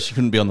because So she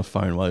couldn't be on the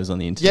phone while he was on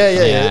the internet.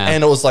 yeah. Yeah.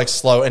 And it was like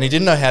slow. And he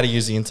didn't know how to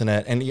use the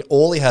internet. And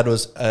all he had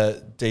was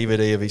a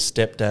DVD of his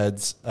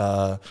stepdad's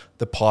The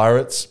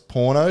Pirates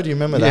porno. Do you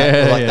remember that?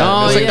 Yeah, Or like yeah. that?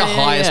 Oh, it was like yeah, the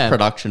yeah, highest yeah.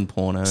 production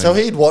porno. So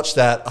he'd watched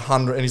that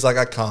 100, and he's like,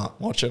 I can't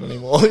watch it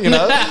anymore, you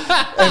know.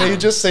 And he'd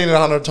just seen it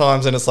 100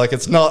 times, and it's like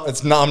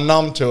I'm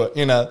numb to it,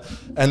 you know.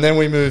 And then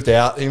we moved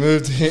out. He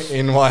moved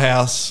in my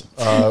house,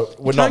 well,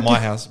 not my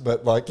house,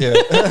 but like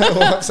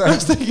What's I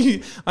was that?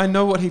 thinking, I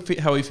know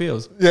how he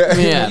feels. Yeah.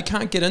 Yeah. You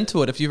can't get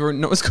into it if you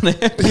know what's going to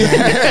happen.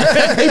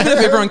 Even if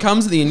everyone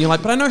comes at the end, you're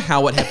like, but I know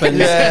how it happens.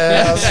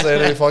 Yeah, I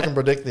said if I can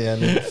predict the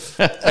ending.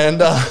 And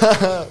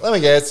let me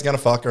guess, he's gonna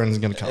fuck her and he's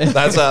gonna come.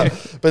 That's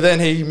But then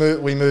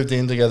we moved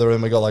in together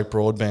and we got like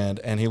broadband,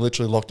 and he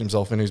literally locked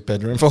himself in his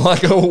bedroom for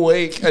like a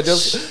week. And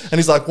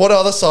he's like, "What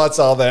other sites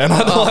are there?" And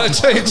I'd like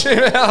teach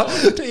him how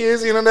to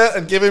use the internet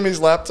and give him his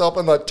laptop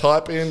and like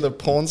type in the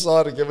porn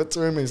site and give it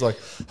to him. He's like,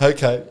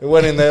 "Okay." We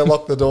went in there,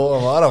 locked the door.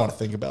 I'm like, I don't want to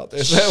think about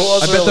this.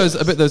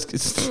 I bet those.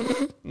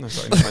 No,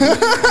 sorry.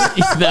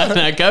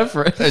 No, go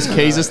for it. those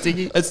keys are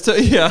sticky. It's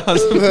too, yeah.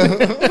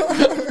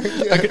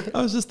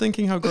 I was just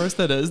thinking how gross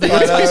that is. That you're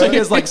touching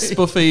his like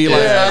spoofy,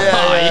 like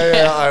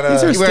I know.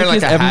 These are You're wearing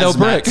like a Avondale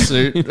hazmat brick.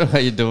 suit. How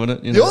you doing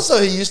it? You He know?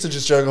 also he used to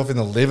just jerk off in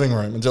the living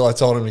room until I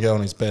told him to go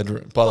in his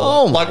bedroom. By the way,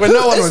 Oh like my- when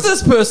no one Who was.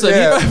 is this person?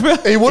 Yeah,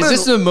 he Is wouldn't.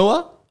 this a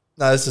Mua?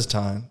 No, this is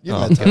Tone. You've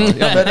Oh, met Tone. okay.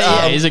 But,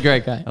 yeah, he's a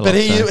great guy. but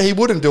he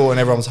wouldn't do it when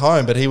everyone's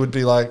home. But he would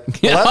be like,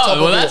 laptop Oh,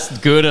 well, would be- that's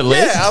good at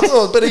least. Yeah,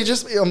 absolutely.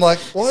 But I'm like,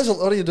 what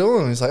are you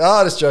doing? He's like,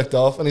 I just jerked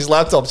off, and his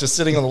laptop's just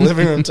sitting on the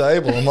living room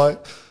table. I'm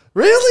like,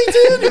 really,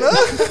 dude? You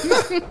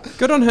know?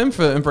 Good on him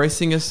for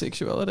embracing his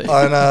sexuality.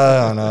 I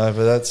know,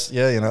 but that's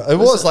it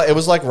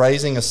was like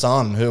raising a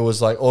son who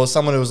was like, or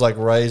someone who was like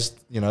raised,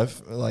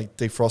 like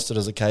defrosted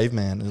as a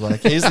caveman. He's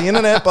like, here's the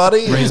internet,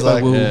 buddy. And Raised he's by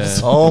like,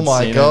 wolves. oh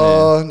my Seen it,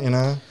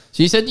 god,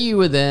 So you said you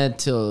were there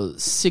till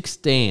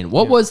 16.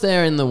 What was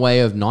there in the way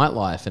of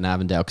nightlife in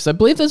Avondale? Because I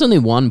believe there's only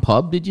one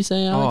pub. Did you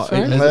say, Oh, Alex? is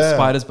Sorry? it Yeah.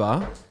 Spider's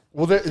Bar?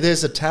 Well,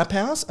 there's a tap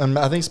house, and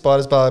I think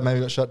Spider's Bar maybe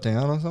got shut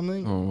down or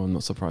something. Oh, I'm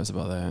not surprised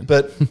about that.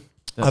 But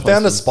That I place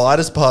found a was-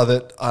 Spider's Bar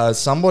that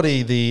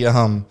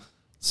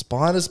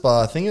Spider's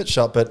Bar, I think it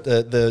shut, but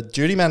the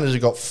duty manager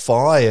got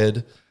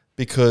fired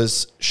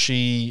because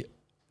she,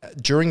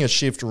 during a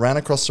shift, ran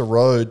across the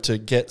road to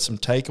get some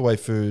takeaway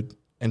food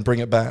and bring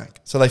it back.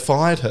 So they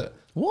fired her.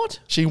 What?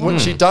 She went,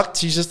 she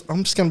ducked.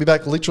 I'm just going to be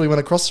back. Literally went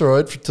across the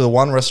road to the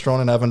one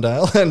restaurant in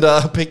Avondale and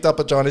picked up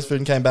a Chinese food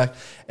and came back.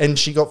 And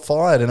she got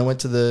fired and it went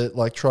to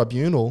the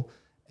tribunal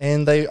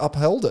and they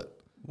upheld it.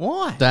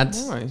 Why?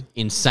 That's Why?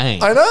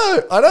 insane. I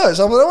know.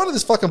 So no wonder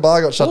this fucking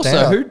bar got shut Also,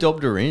 down. who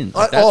dobbed her in? I,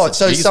 Like, that's the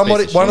so biggest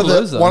somebody, piece of one of shit. the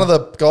Loser. one of the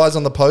guys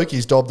on the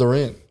pokies dobbed her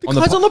in. On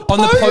the guy's on the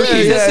pokies. pokies.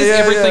 This is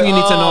everything you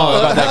need to know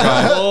about that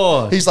guy.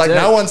 Oh, He's like,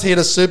 no one's here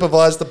to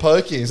supervise the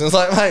pokies. And it's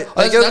like, mate,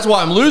 that's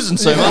why I'm losing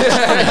so much.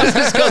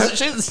 It's 'cause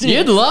she's-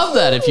 You'd love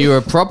that if you were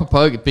a proper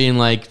poker, being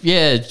like,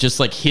 yeah, just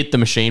like hit the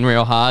machine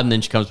real hard, and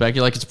then she comes back.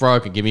 You're like, it's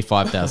broken. Give me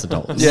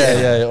 $5,000.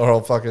 yeah, or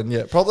I'll fucking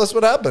Probably that's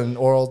what happened,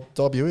 or I'll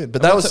dob you in.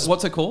 But that was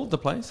What's it called? The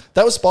place?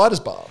 that was Spider's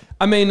Bar.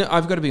 I mean,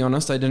 I've got to be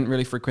honest. I didn't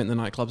really frequent the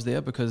nightclubs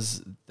there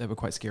because they were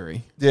quite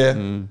scary. Yeah,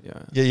 Yeah.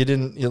 yeah. You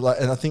didn't. You like,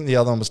 and I think the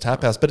other one was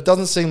Tap House, but it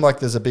doesn't seem like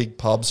there's a big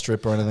pub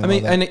strip or anything. I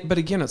mean, like that. but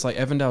again, it's like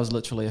Avondale is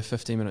literally a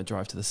 15-minute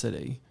drive to the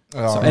city.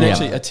 Oh, And right.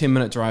 actually a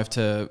 10-minute drive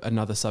to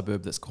another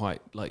suburb that's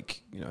quite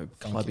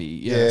clubby.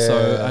 Yeah. Yeah,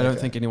 so I don't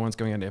okay. think anyone's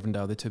going out to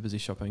Avondale. They're too busy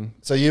shopping.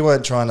 So you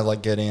weren't trying to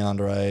get in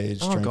underage,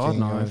 Oh drinking, God,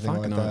 no! or anything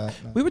Fuck like no. that.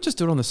 No. We would just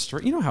do it on the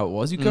street. You know how it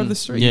was. You'd go to the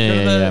street. Yeah, You'd go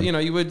to yeah, the, yeah.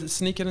 You would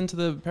sneak it into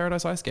the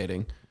Paradise Ice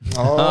Skating.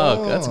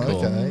 Oh, that's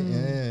cool. Okay,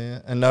 yeah.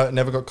 And no,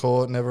 never got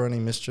caught. Never any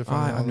mischief. or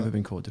anything I've like never that?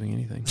 been caught doing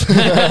anything.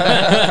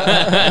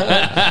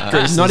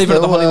 Greece Not is even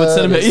at the still, Hollywood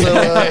Cinema.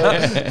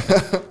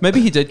 still,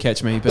 Maybe he did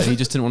catch me, but he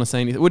just didn't want to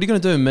say anything. What are you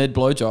going to do mid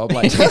blowjob?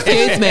 Like,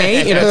 excuse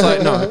me. It's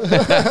like no.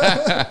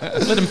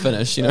 Let him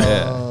finish.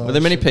 Were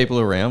there many people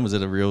around? Was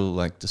it a real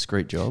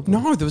discreet job?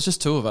 No, there was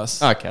just two of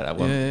us. Okay,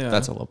 Yeah.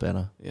 that's a lot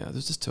better. Yeah, there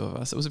was just two of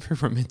us. It was a very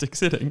romantic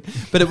setting,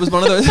 but it was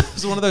one of those. It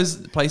was one of those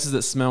places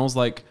that smells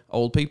like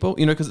old people.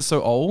 Because it's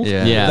so old.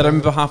 Yeah. Yeah. That I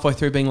remember halfway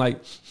through being like,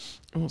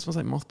 "Oh, it smells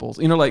like mothballs."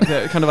 Like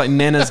the kind of like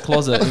Nana's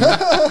closet.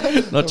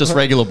 Not just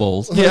regular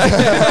balls. I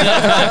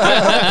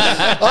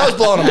was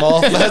blowing them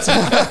off. That's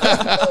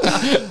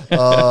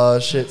oh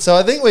shit. So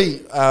I think we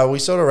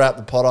sort of wrapped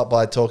the pot up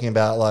by talking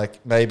about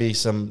maybe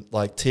some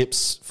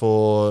tips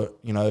for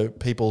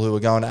people who are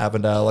going to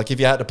Avondale. Like if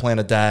you had to plan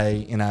a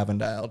day in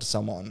Avondale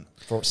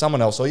for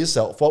someone else or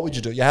yourself, what would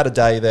you do? You had a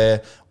day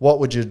there. What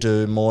would you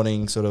do?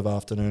 Morning, sort of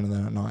afternoon, and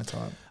then at night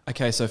time.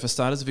 Okay, so for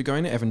starters, if you're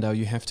going to Avondale,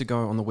 you have to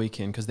go on the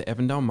weekend because the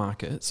Avondale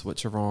markets,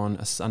 which are on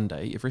a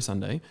Sunday, every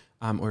Sunday,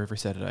 or every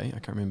Saturday, I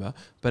can't remember,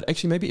 but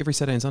actually maybe every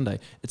Saturday and Sunday,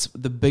 it's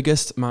the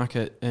biggest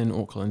market in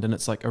Auckland, and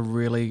it's like a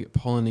really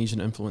Polynesian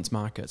influenced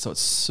market. So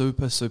it's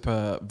super,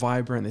 super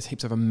vibrant. There's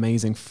heaps of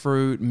amazing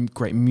fruit,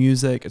 great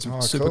music. It's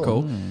super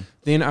cool.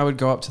 Then I would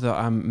go up to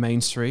the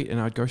main street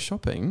and I'd go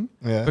shopping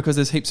because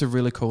there's heaps of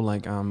really cool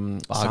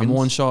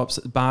Samoan shops,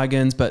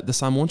 bargains, but the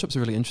Samoan shops are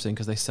really interesting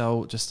because they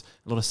sell just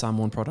a lot of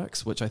Samoan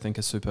products, which I think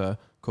is super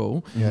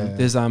cool. Yeah.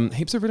 There's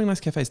heaps of really nice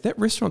cafes. That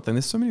restaurant thing,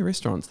 there's so many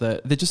restaurants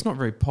that they're just not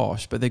very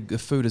posh, but the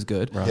food is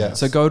good. Right. Yes.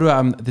 So go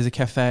to there's a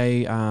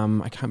cafe, I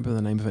can't remember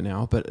the name of it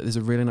now, but there's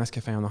a really nice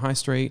cafe on the high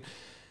street.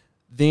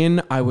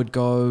 Then I would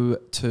go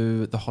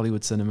to the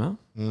Hollywood Cinema.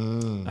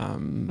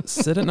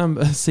 Sit at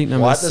seat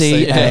number Wipe the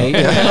seat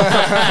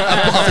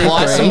C8.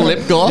 Apply some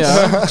lip gloss.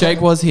 Yeah,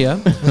 Jake was here.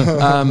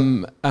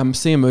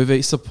 See a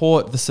movie,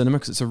 support the cinema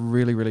because it's a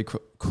really, really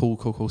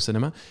cool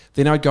cinema.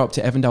 Then I'd go up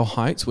to Avondale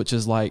Heights, which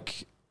is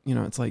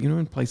it's like,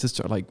 in places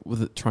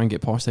try and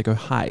get posh, they go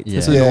Heights. Yeah.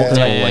 This is Yeah, Auckland.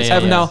 yeah, It's yeah,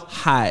 Avondale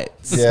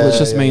Heights, Yeah, which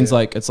just yeah, means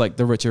yeah. it's like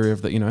the rich area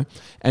of the,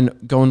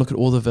 and go and look at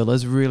all the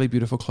villas, really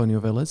beautiful colonial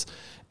villas.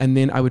 And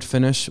then I would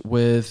finish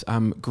with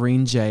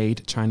Green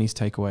Jade Chinese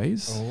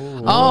takeaways.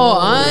 Oh,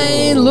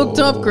 I looked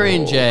up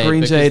Green Jade.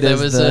 Green because Jade there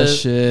is was the a,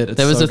 shit. It's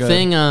There was so a good.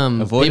 thing.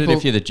 Avoid people, it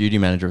if you're the duty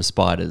manager of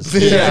Spiders.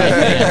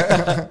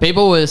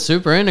 people were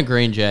super into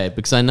Green Jade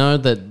because I know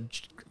that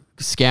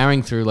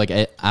scouring through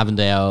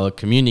Avondale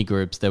community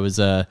groups, there was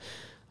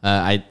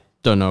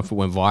don't know if it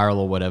went viral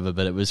or whatever,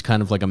 but it was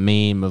kind of like a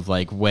meme of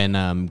like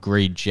when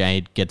Greed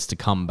Jade gets to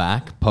come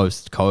back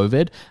post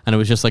COVID, and it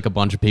was just like a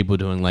bunch of people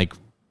doing like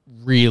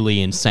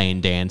really insane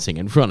dancing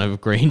in front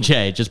of Green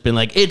Jade, just being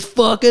like, "It's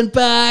fucking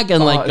back,"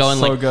 and like it's going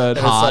so like good.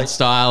 hard like-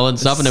 style and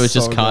stuff, and it was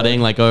just so cutting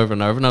good. like over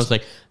and over, and I was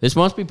like, "This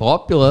must be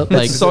popular."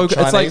 Like, It's so it good.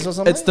 It's Chinese or like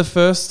something? it's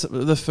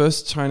the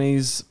first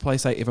Chinese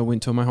place I ever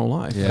went to in my whole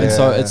life. Yeah. And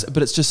so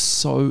Yeah. it's just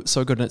so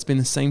good, and it's been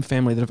the same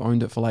family that have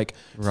owned it for like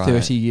Right.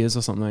 30 years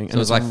or something. So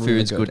and it's like really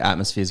food's good,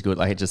 atmosphere's good,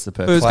 like it's just the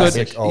perfect. Food's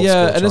Classic good. old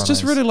Yeah, school and it's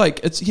just Chinese. really like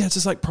it's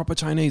just like proper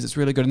Chinese. It's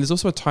really good. And there's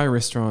also a Thai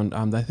restaurant.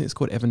 I think it's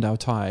called Avondale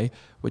Thai,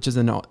 which is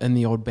in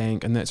the old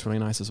bank, and that's really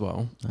nice as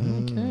well.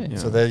 Okay. Yeah.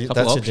 So there, Couple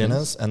that's your options.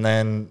 dinners, and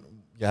then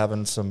you're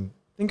having some.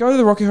 Then go to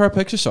the Rocky Horror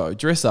Picture Show,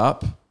 dress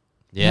up,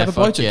 yeah, have a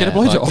fuck blowjob, yeah, get a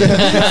fuck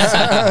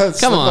blowjob. Come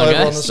Slip on, over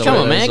guys. the Come on,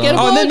 street. man. Get a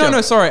Oh, and then blowjob.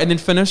 no, sorry, and then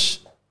finish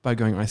by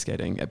going ice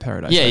skating at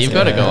Paradise. Yeah, Ice you've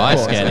got to Skating. go ice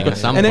Of course. skating at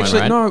some And point, actually,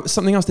 right? no,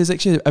 something else. There's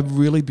actually a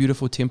really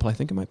beautiful temple. I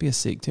think it might be a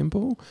Sikh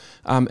temple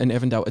in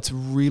Avondale. It's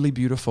really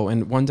beautiful.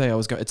 And one day I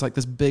was going, it's like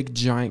this big,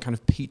 giant kind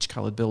of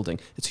peach-colored building.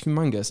 It's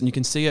humongous. And you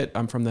can see it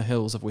from the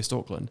hills of West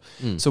Auckland.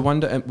 So one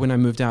day when I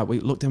moved out,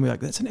 we looked and we were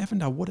like, that's in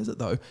Avondale. What is it,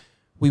 though?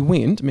 We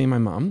went, me and my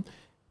mum,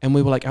 and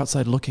we were like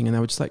outside looking, and they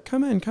were just like,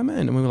 come in.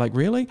 And we were like,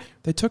 really?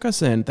 They took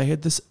us in. They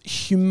had this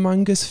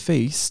humongous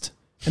feast.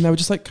 And they were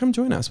just like, come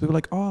join us. We were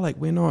like, oh, like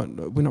we're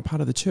not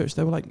part of the church.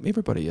 They were like,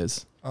 everybody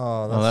is.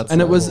 Oh, that's And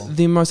it cool. was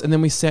the most, and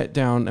then we sat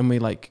down and we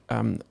like,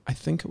 I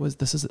think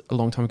this is a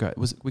long time ago.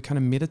 We kind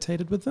of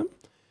meditated with them,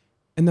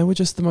 and they were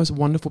just the most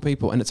wonderful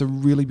people. And it's a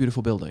really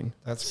beautiful building.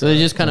 That's So they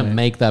great. just kind of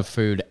make that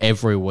food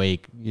every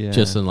week, Yeah.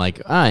 just in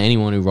like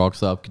anyone who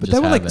rocks up can But just they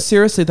were have like, it.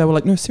 seriously,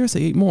 no,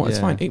 seriously, eat more. It's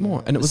Yeah. fine, eat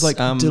more. And it was like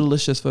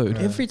delicious food.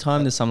 Every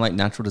time there's some like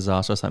natural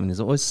disaster or something, there's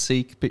always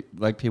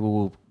like people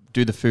will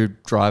do the food,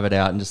 drive it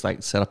out, and just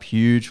like set up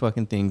huge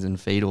fucking things and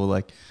feed all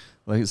like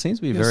it seems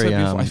to be It's very. so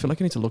beautiful. I feel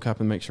like I need to look up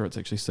and make sure it's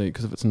actually Sikh,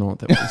 because if it's not,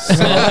 that would be so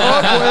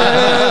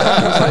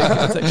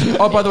awkward. It's actually,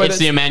 oh, by the way, It's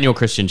the Emmanuel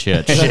Christian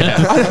Church. Church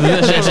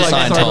of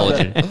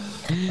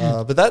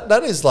Scientology. But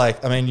that is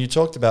like, I mean, you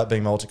talked about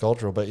being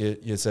multicultural, but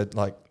you said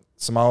like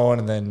Samoan,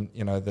 and then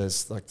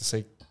there's like the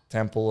Sikh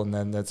temple, and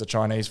then there's the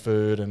Chinese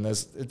food, and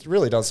it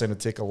really does seem to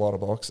tick a lot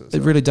of boxes.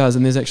 It really does.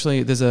 And there's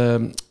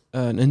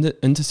an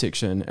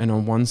intersection, and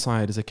on one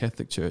side is a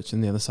Catholic church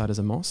and the other side is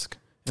a mosque.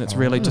 And it's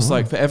really just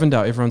like for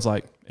Avondale, everyone's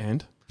like,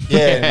 and?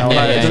 Yeah, no, Yeah, like,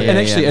 yeah, And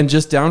actually, and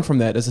just down from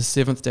that is a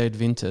Seventh-day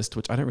Adventist,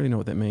 which I don't really know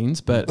what that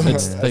means, but they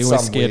That's always some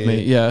scared me.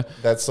 weird- Yeah.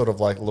 that's sort of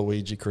like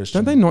Luigi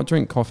Christian. Don't they not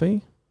drink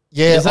coffee?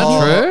 Yeah, Is that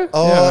true?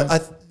 Oh, Yeah.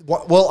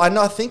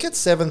 I think it's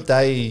 7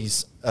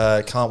 days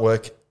can't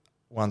work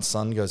once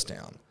sun goes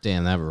down.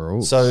 Damn, that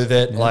rules. So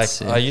that like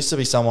sick. I used to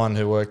be someone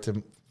who worked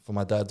for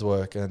my dad's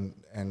work, and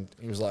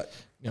he was like,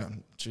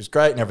 she was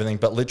great and everything,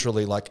 but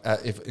literally like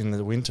if in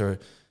the winter,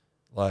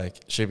 like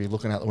she'd be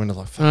looking out the window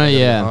like, fuck, I Oh gotta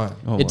yeah, go home.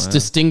 Oh, it's wow.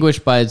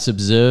 distinguished by its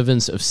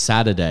observance of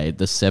Saturday,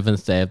 the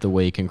seventh day of the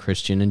week in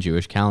Christian and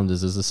Jewish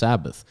calendars, as the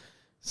Sabbath.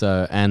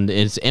 So, and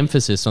its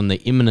emphasis on the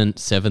imminent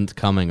seventh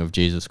coming of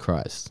Jesus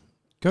Christ.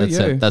 Go That's you.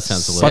 it. That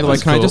sounds hilarious. By the way,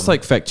 That's can I cool. just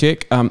like fact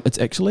check? It's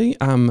actually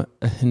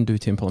a Hindu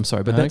temple. I'm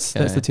sorry, but that's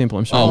Okay. the temple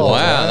I'm showing. Oh, you.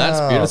 wow, that's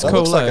beautiful. That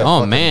looks cool, like a eh? Oh,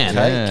 fucking man. cake.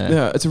 Yeah.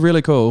 Yeah, it's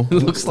really cool. It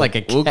looks like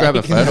a We'll grab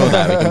a cake. photo of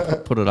that. We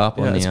can put it up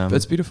Yeah, on the.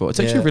 it's beautiful. It's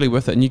actually Yeah. really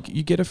worth it, and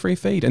you get a free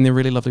feed, and they're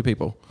really lovely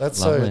people.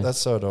 That's Lovely.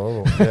 so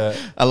adorable. Yeah.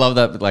 I love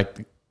that. Like,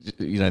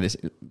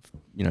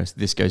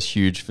 this goes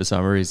huge for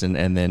some reason,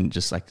 and then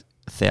just like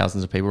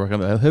thousands of people are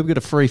coming. Hey, we got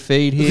a free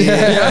feed here.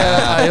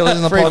 Yeah, he lives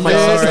in the Free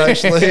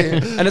podcast, feed.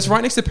 actually. And it's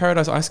right next to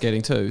Paradise Ice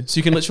Skating too, so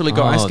you can literally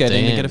go Oh, ice skating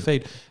and damn. get a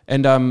feed.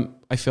 And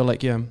I feel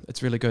like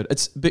it's really good.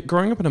 But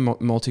growing up in a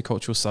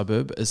multicultural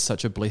suburb is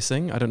such a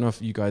blessing. I don't know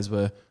if you guys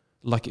were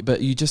lucky,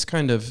 but you just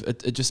kind of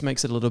it just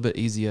makes it a little bit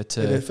easier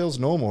to. It feels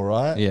normal,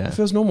 right? Yeah. It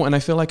feels normal, and I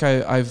feel like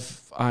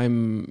I've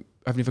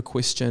never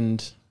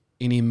questioned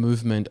any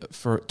movement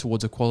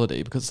towards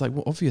equality, because it's like,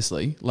 well,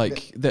 obviously,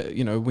 like that,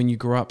 when you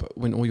grow up,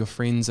 when all your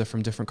friends are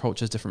from different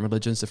cultures, different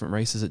religions, different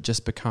races, it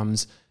just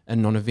becomes a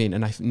non-event.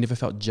 And I never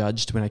felt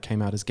judged when I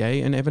came out as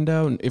gay in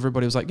Avondale, and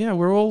everybody was like, yeah,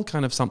 we're all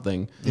kind of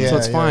something, Yeah, so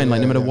it's yeah, fine,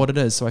 like no yeah, matter yeah. what it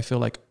is. So I feel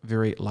like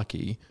very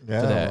lucky for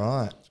Yeah, that.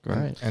 right.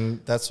 great.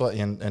 And that's why,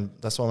 and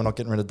that's why we're not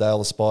getting rid of Dale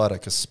the Spider,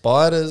 because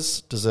spiders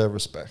deserve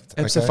respect.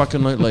 okay?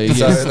 Absolutely.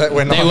 So Yes. that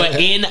we're not. They were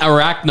in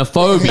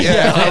arachnophobia.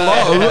 yeah,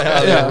 hello.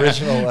 Yeah. The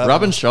original.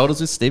 Rubbing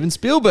shoulders with Steven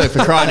Spielberg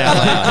for crying out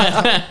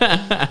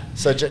loud.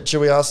 So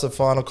should we ask the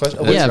final question?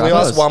 Yeah, we of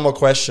asked course. one more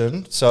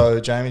question. So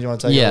Jamie, do you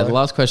want to take it Yeah, away? the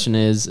last question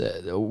is,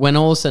 when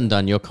all is said and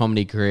done, your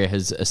comedy career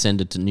has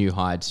ascended to new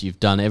heights. You've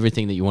done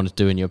everything that you want to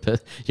do, and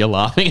you're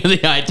laughing at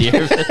the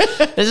idea of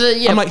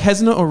it. I'm like,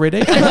 hasn't it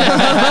already?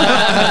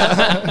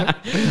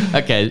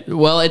 Okay,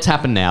 well, it's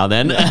happened now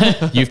then.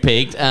 You've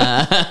peaked.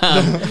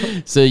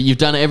 So you've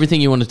done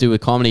everything you want to do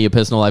with comedy, your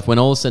personal life. When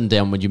all is said and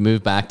done, would you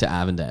move back to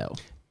Avondale?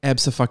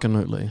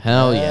 Absolutely.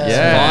 Hell yes.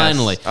 Yes.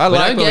 Finally. I we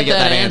like don't when we get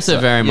that answer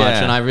very much,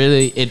 Yeah.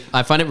 and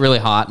I find it really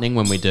heartening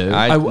when we do.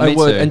 I Me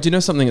would. too. And do you know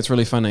something that's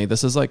really funny?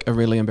 This is like a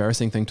really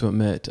embarrassing thing to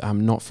admit,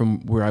 not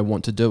from where I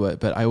want to do it,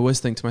 but I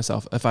always think to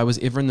myself, if I was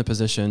ever in the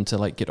position to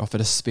like get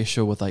offered a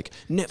special with like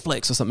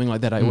Netflix or something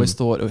like that, I always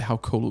thought how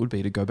cool it would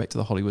be to go back to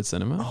the Hollywood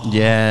cinema.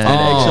 Yeah.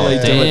 And actually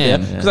do it there.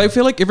 damn. Because I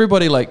feel like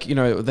everybody, like, you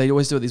know, they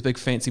always do it at these big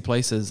fancy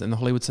places, and the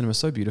Hollywood cinema is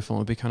so beautiful.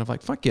 And it'd be kind of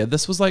like, fuck yeah,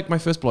 this was like my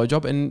first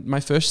blowjob and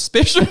my first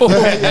special.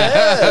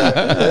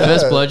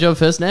 First blowjob,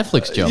 first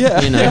Netflix job.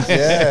 Yeah. You know?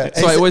 Yeah.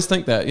 So I always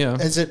think that, yeah.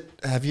 Has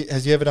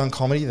you ever done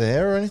comedy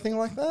there or anything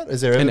like that?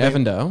 Is there ever In been-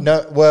 Avondale?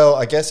 No, well,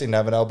 I guess in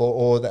Avondale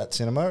or that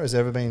cinema. Has there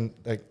ever been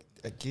like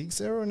gigs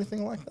there or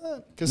anything like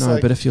that? No,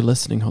 but if you're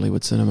listening,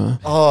 Hollywood cinema.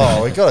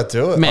 oh, we got to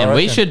do it. Man, I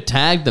we reckon. should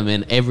tag them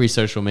in every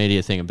social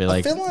media thing and be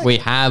like, feel like we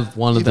have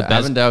one of the Either best.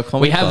 Avondale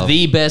Comedy we have Club.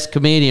 the best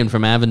comedian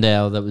from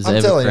Avondale that was I'm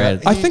ever telling you,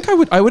 created. I think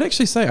I would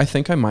actually say I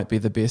think I might be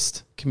the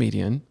best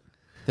comedian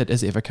that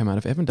has ever come out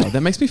of Avondale. That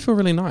makes me feel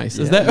really nice.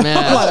 Is that? Man,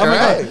 I'm like, oh my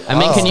great. God. I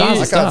mean, can Oh,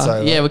 you? I can't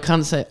say yeah, that. we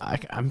can't say. I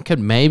could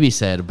maybe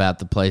say it about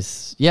the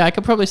place. Yeah, I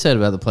could probably say it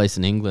about the place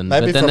in England.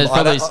 Maybe but then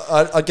from there's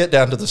probably. I'd get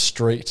down to the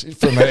street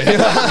for me.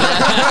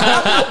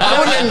 I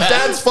wouldn't even,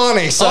 Dad's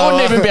funny, so I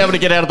wouldn't even be able to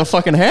get out of the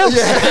fucking house.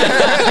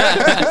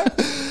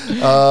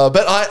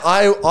 But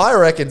I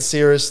reckon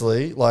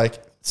seriously,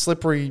 like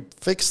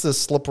fix the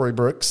Slippery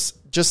Brooks.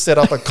 Just set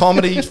up a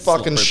comedy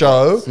fucking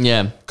show.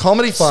 Yeah.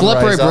 Comedy fundraiser.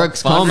 Slippery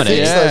Brooks comedy.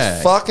 Fix Yeah.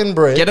 those fucking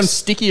bricks. Get them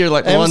stickier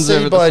like the ones MC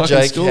over at the by fucking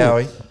Jake school.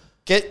 Howie.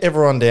 Get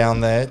everyone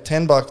down there.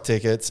 $10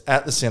 tickets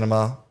at the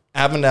cinema.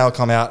 Avondale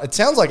come out. It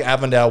sounds like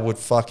Avondale would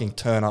fucking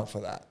turn up for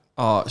that.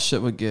 Oh,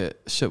 shit would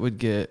get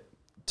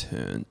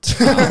turned.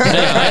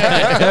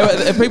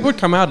 If people would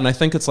come out, and I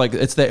think it's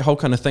that whole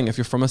kind of thing. If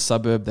you're from a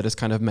suburb that is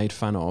kind of made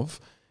fun of,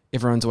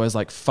 everyone's always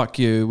like, "Fuck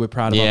you, we're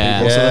proud of Yeah. our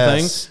people," sort of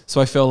thing. Yes.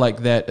 So I feel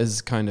like that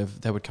is kind of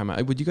that would come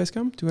out. Would you guys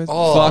come? Do you guys?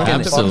 Fucking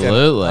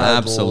absolutely. I'd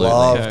Absolutely.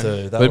 love Okay.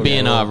 to. That We'd would be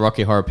in our cool.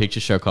 Rocky Horror Picture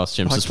Show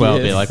costumes Fuck as well.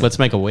 yes. Be like, let's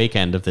make a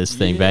weekend of this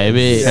thing,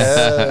 baby.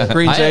 Yeah.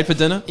 Green I- Jade for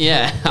dinner.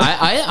 Yeah,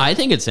 I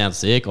think it sounds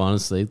sick,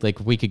 honestly. Like,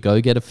 we could go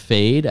get a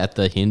feed at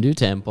the Hindu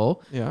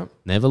temple. Yeah.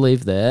 Never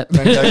leave there.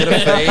 Go get a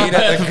feed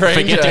at the Green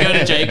Forget to go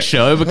to Jake's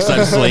show because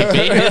I'm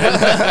sleepy.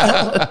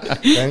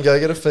 Then go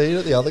get a feed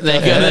at the other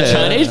Then cafe. go to the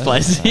Chinese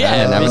place. Yeah.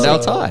 And Avondale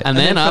Thai. And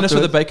then Finish after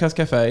with the Bakehouse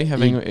Cafe.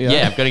 Having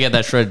yeah, I've got to get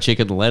that shredded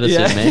chicken and lettuce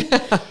Yeah. in me.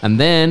 And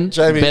then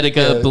Jamie, better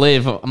go yeah.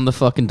 believe I'm the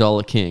fucking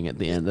dollar king at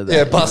the end of that.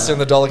 Yeah, bust in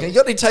the dollar. You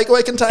got any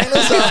takeaway containers?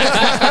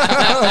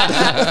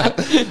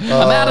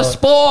 I'm out of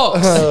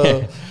sports.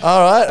 All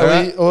right,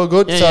 are we all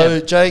good? Yeah, so, yeah.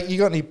 Jake, you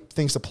got any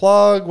things to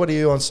plug? What are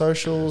you on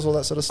socials? All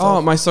that sort of stuff.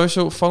 Oh, my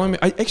social. Follow me.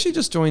 I actually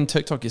just joined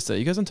TikTok yesterday.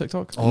 You guys on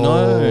TikTok?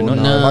 No, not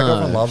no. My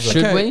girlfriend loves it.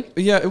 Should we?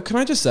 Yeah. Can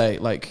I just say,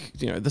 like,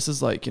 you know, this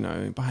is like, you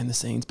know, behind the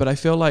scenes, but I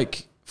feel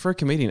like for a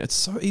comedian, it's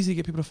so easy to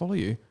get people to follow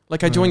you.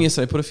 Like, I joined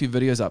yesterday, put a few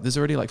videos up. There's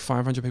already like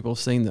 500 people have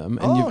seen them,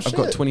 and Oh, I've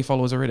got shit. 20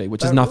 followers already,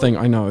 which is Oh, nothing,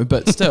 I know,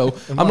 but still.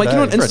 I'm one like, you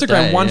know, on day. For a Instagram,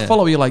 day, one yeah.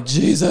 follower, you're like,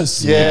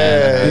 Jesus.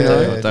 Yeah, You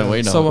know? yeah, Don't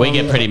we know? So, We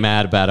get pretty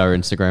mad about our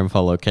Instagram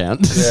follow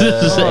count.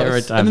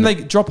 Every time. And then they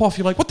drop off.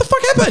 You're like, what the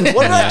fuck happened?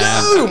 What did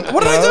I do?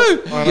 What did I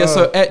do? I Yeah, know.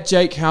 so at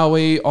Jake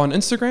Howie on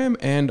Instagram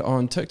and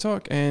on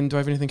TikTok. And do I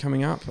have anything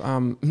coming up?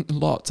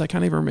 Lots. I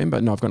can't even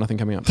remember. No, I've got nothing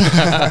coming up.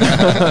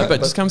 But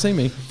just come see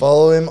me.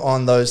 Follow him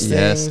on those things.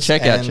 Yes,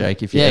 check out and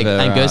Jake if you Yeah, ever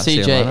and go see see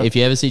him Jake. lineup. If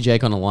you ever see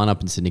Jake on a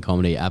lineup in Sydney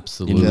comedy,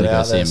 absolutely Get go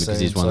out see there, him see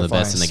because him, he's one of so the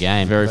best in funny. the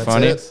game. Very That's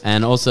funny. it.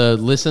 And also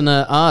listen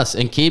to us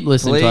and keep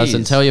listening to us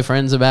and Please. tell your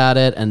friends about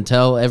it and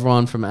tell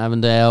everyone from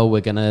Avondale.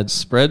 We're gonna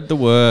Spread the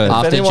word.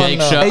 after anyone,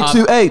 Jake's show.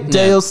 828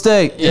 Dale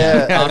State.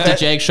 Yeah. After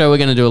Jake's show, we're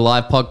going to do a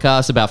live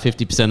podcast. About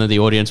 50% of the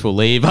audience will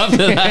leave after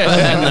that.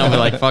 And they'll be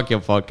like, fuck your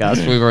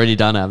podcast. We've already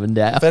done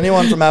Avondale. If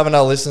anyone from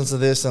Avondale listens to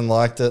this and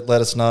liked it,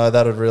 let us know.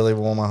 That would really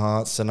warm our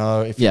hearts to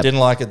know. If you Yep. didn't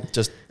like it,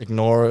 just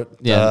ignore it.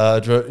 Yeah.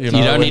 You, know,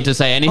 You don't need to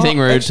say anything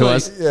rude to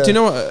us. Yeah. Do you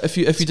know what? If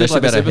you did Especially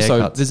like this about our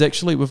episode, haircuts. there's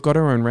actually we've got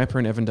our own rapper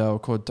in Avondale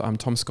called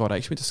Tom Scott. I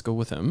actually went to school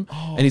with him,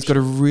 and he's got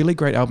a really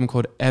great album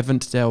called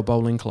Avondale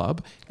Bowling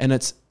Club, and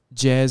it's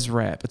jazz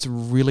rap. It's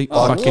really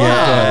fucking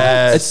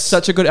yes. good. It's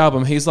such a good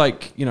album. He's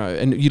like, you know,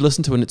 and you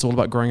listen to it, and it's all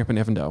about growing up in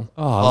Avondale.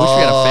 Oh, I wish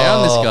we had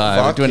found this guy.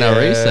 We're fuck doing our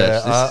yeah.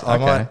 research.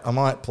 I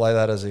might play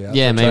that as a outro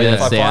Yeah, maybe track.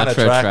 that's If the I find a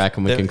outro track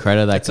and we can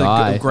credit that It's a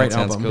guy. great That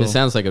sounds album. cool. It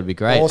sounds like it'd be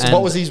great. What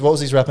And was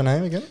his rapper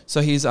name again?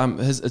 So he's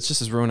it's just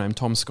his real name,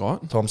 Tom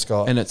Scott, Tom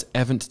Scott. and it's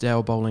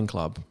Avondale Bowling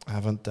Club.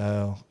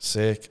 Avondale.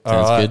 Sick. Sounds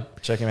All right. good.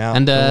 Check him out.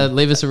 And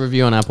leave us a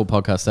review on Apple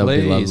Podcasts. That would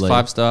be Please, lovely.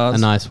 5 stars. A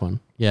nice one.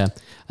 Yeah.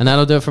 And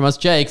that'll do it from us.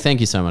 Jake, thank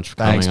you so much for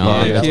Thanks, coming on.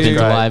 buddy. It's Thank been you.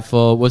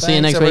 delightful. We'll see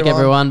you Thanks, next week,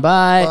 everyone. everyone.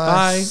 Bye.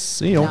 Bye.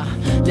 See you.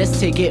 Let's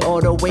take it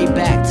all the way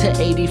back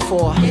to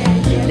 84.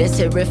 Let's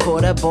hear it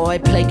for the boy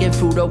plaguing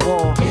through the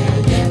wall.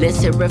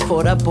 Let's hear it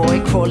for the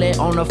boy crawling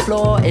on the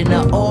floor in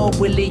the all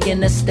Willie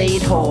in the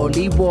state hall.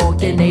 He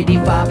walked in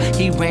 85,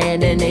 he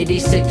ran in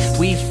 86.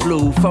 We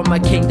flew from a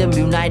kingdom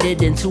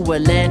united into a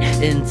land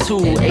into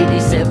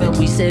 87.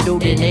 We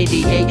settled in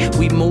 88.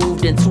 We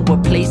moved into a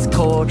place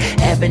called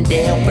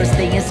Avondale. First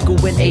day in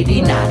school in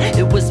 89.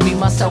 It was me,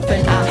 myself,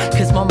 and I.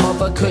 Cause my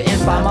mother couldn't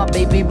find my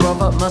baby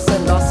brother. Must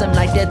have lost him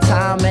like that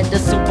time at the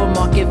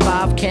supermarket.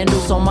 5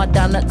 candles on my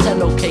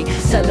Donatello cake.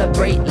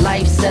 Celebrate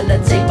life,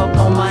 sellotape up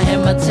on my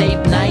hammer tape.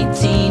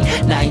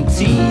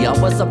 1990,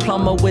 I was a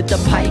plumber with a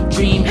pipe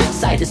dream.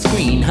 Sight of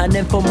screen,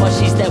 hunting for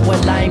mushies that were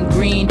lime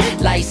green.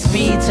 Light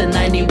speed to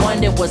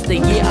 91, it was the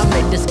year I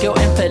met this girl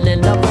and fell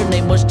in love. Her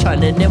name was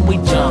Chun, and then we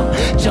jump,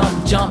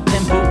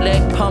 and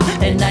bootleg pump.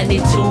 In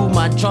 92,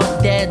 my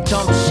drunk dad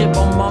jumped ship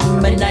on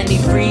mom. In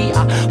 93,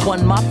 I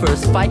won my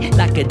first fight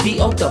like a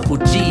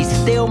D-O-double-G.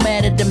 Still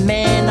mad at the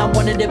man I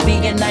wanted to be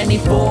in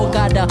 94.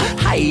 Gotta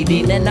hide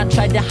it, and I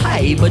tried to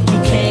hide, but you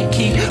can't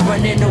keep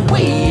running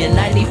away in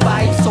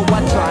 95. So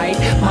I tried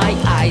my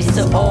eyes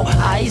to all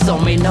eyes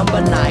on me.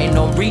 Number 9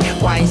 on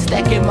rewind,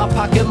 stacking my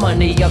pocket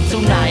money up to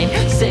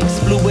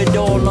 9-6. Blew it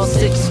all on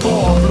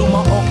 6-4. Blew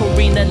my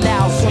ocarina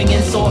loud,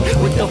 swinging sword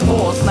with the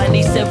force.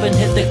 97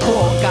 hit the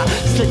core, got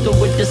slicker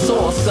with the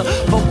sauce.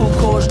 Vocal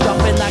cords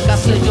dropping, I got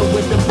slicker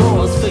with the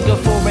bros. Figure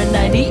 4 in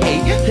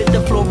 98, hit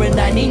the floor in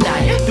 99.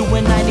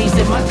 Doing 90s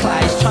in my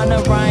Clydes, trying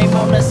to rhyme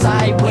on the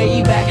side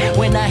way back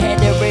when I had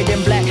the red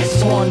and black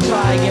swan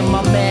dry in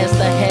my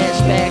Mazda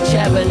hatchback.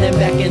 Traveling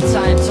back in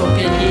time,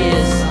 talking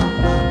years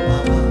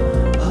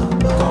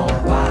gone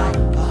by.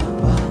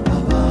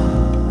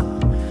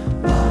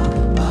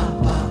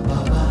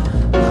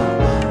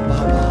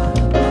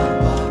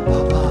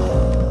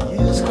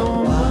 Years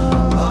gone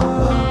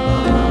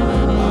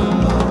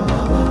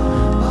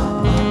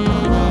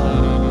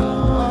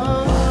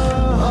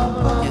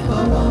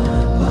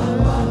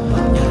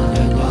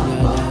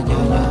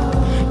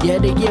Yeah,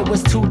 the year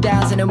was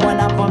 2001.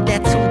 I bumped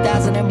that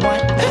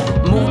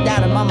 2001. Moved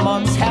out of my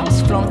mom's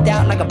house, flunked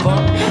out like a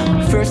bum.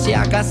 First year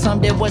I got some,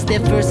 that was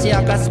that first year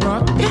I got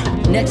sprung.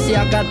 Next year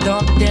I got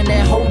dumped, then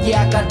that whole year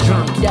I got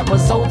drunk. That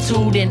was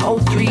 02, then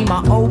 03,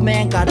 my old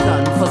man got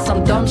done for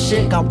some dumb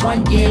shit. Got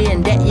 1 year,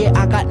 and that year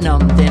I got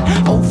numb. Then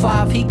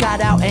 05, he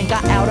got out and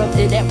got out of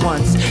it at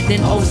once.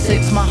 Then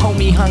 06, my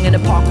homie hung in the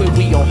park where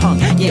we all hung.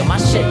 Yeah, my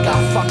shit got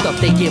fucked up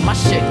that year, my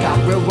shit got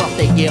real rough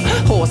that year.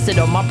 Horse it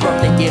on my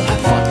birthday year,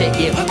 fuck that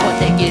year. But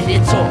that year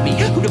it taught me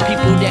who the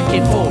people that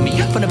can for me,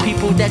 from the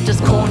people that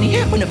just corny.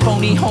 When the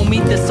phony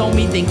homie disown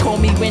me, then call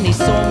me when he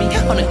saw me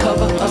on the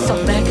cover of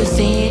some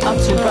magazine. Up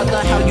to brother,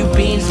 how you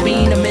been? It's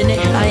been a minute,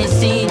 I ain't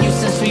seen you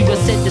since we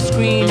was at the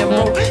screen and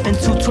wrote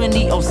into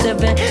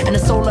 2007, and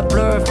it's all a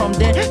blur from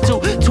then to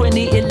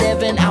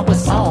 2011. I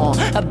was on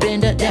a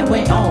bender that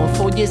went on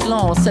 4 years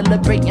long,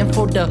 celebrating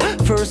for the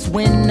first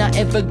win I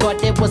ever got.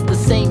 That was the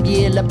same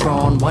year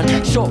LeBron won.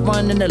 Short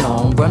run in the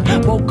long run.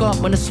 Woke up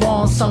when the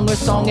swan sung her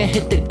song and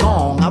hit the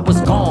gong. I was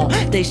gone.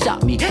 They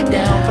shot me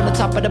down from the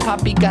top of the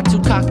poppy. Got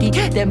too cocky.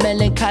 That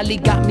melancholy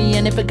got me,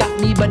 and it forgot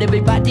me. But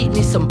everybody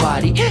needs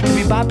somebody.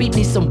 Everybody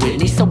needs some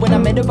Whitney. So when I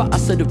met her, I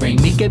asked her to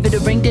ring me. Gave her the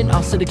ring, then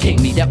asked her to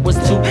king me. That was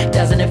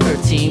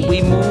 2013.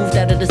 We moved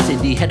out of the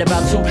city. Had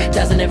about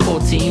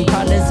 2014.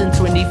 Problems in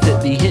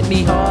 2050. Hit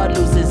me hard,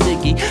 losing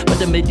Ziggy. But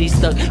the midi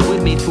stuck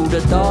with me through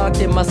the dark.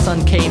 Then my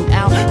son came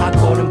out. I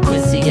called him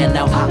Quincy, and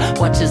now I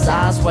watch his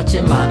eyes,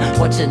 watching mine.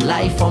 Watching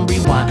life on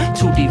rewind.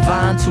 Too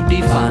divine, too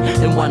divine.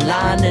 In one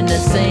line, in the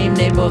same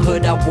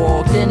neighborhood I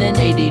walked in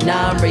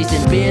 89.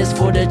 Raising beers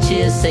for the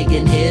cheers,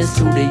 saying here's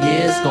to the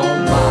years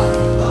gone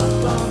by.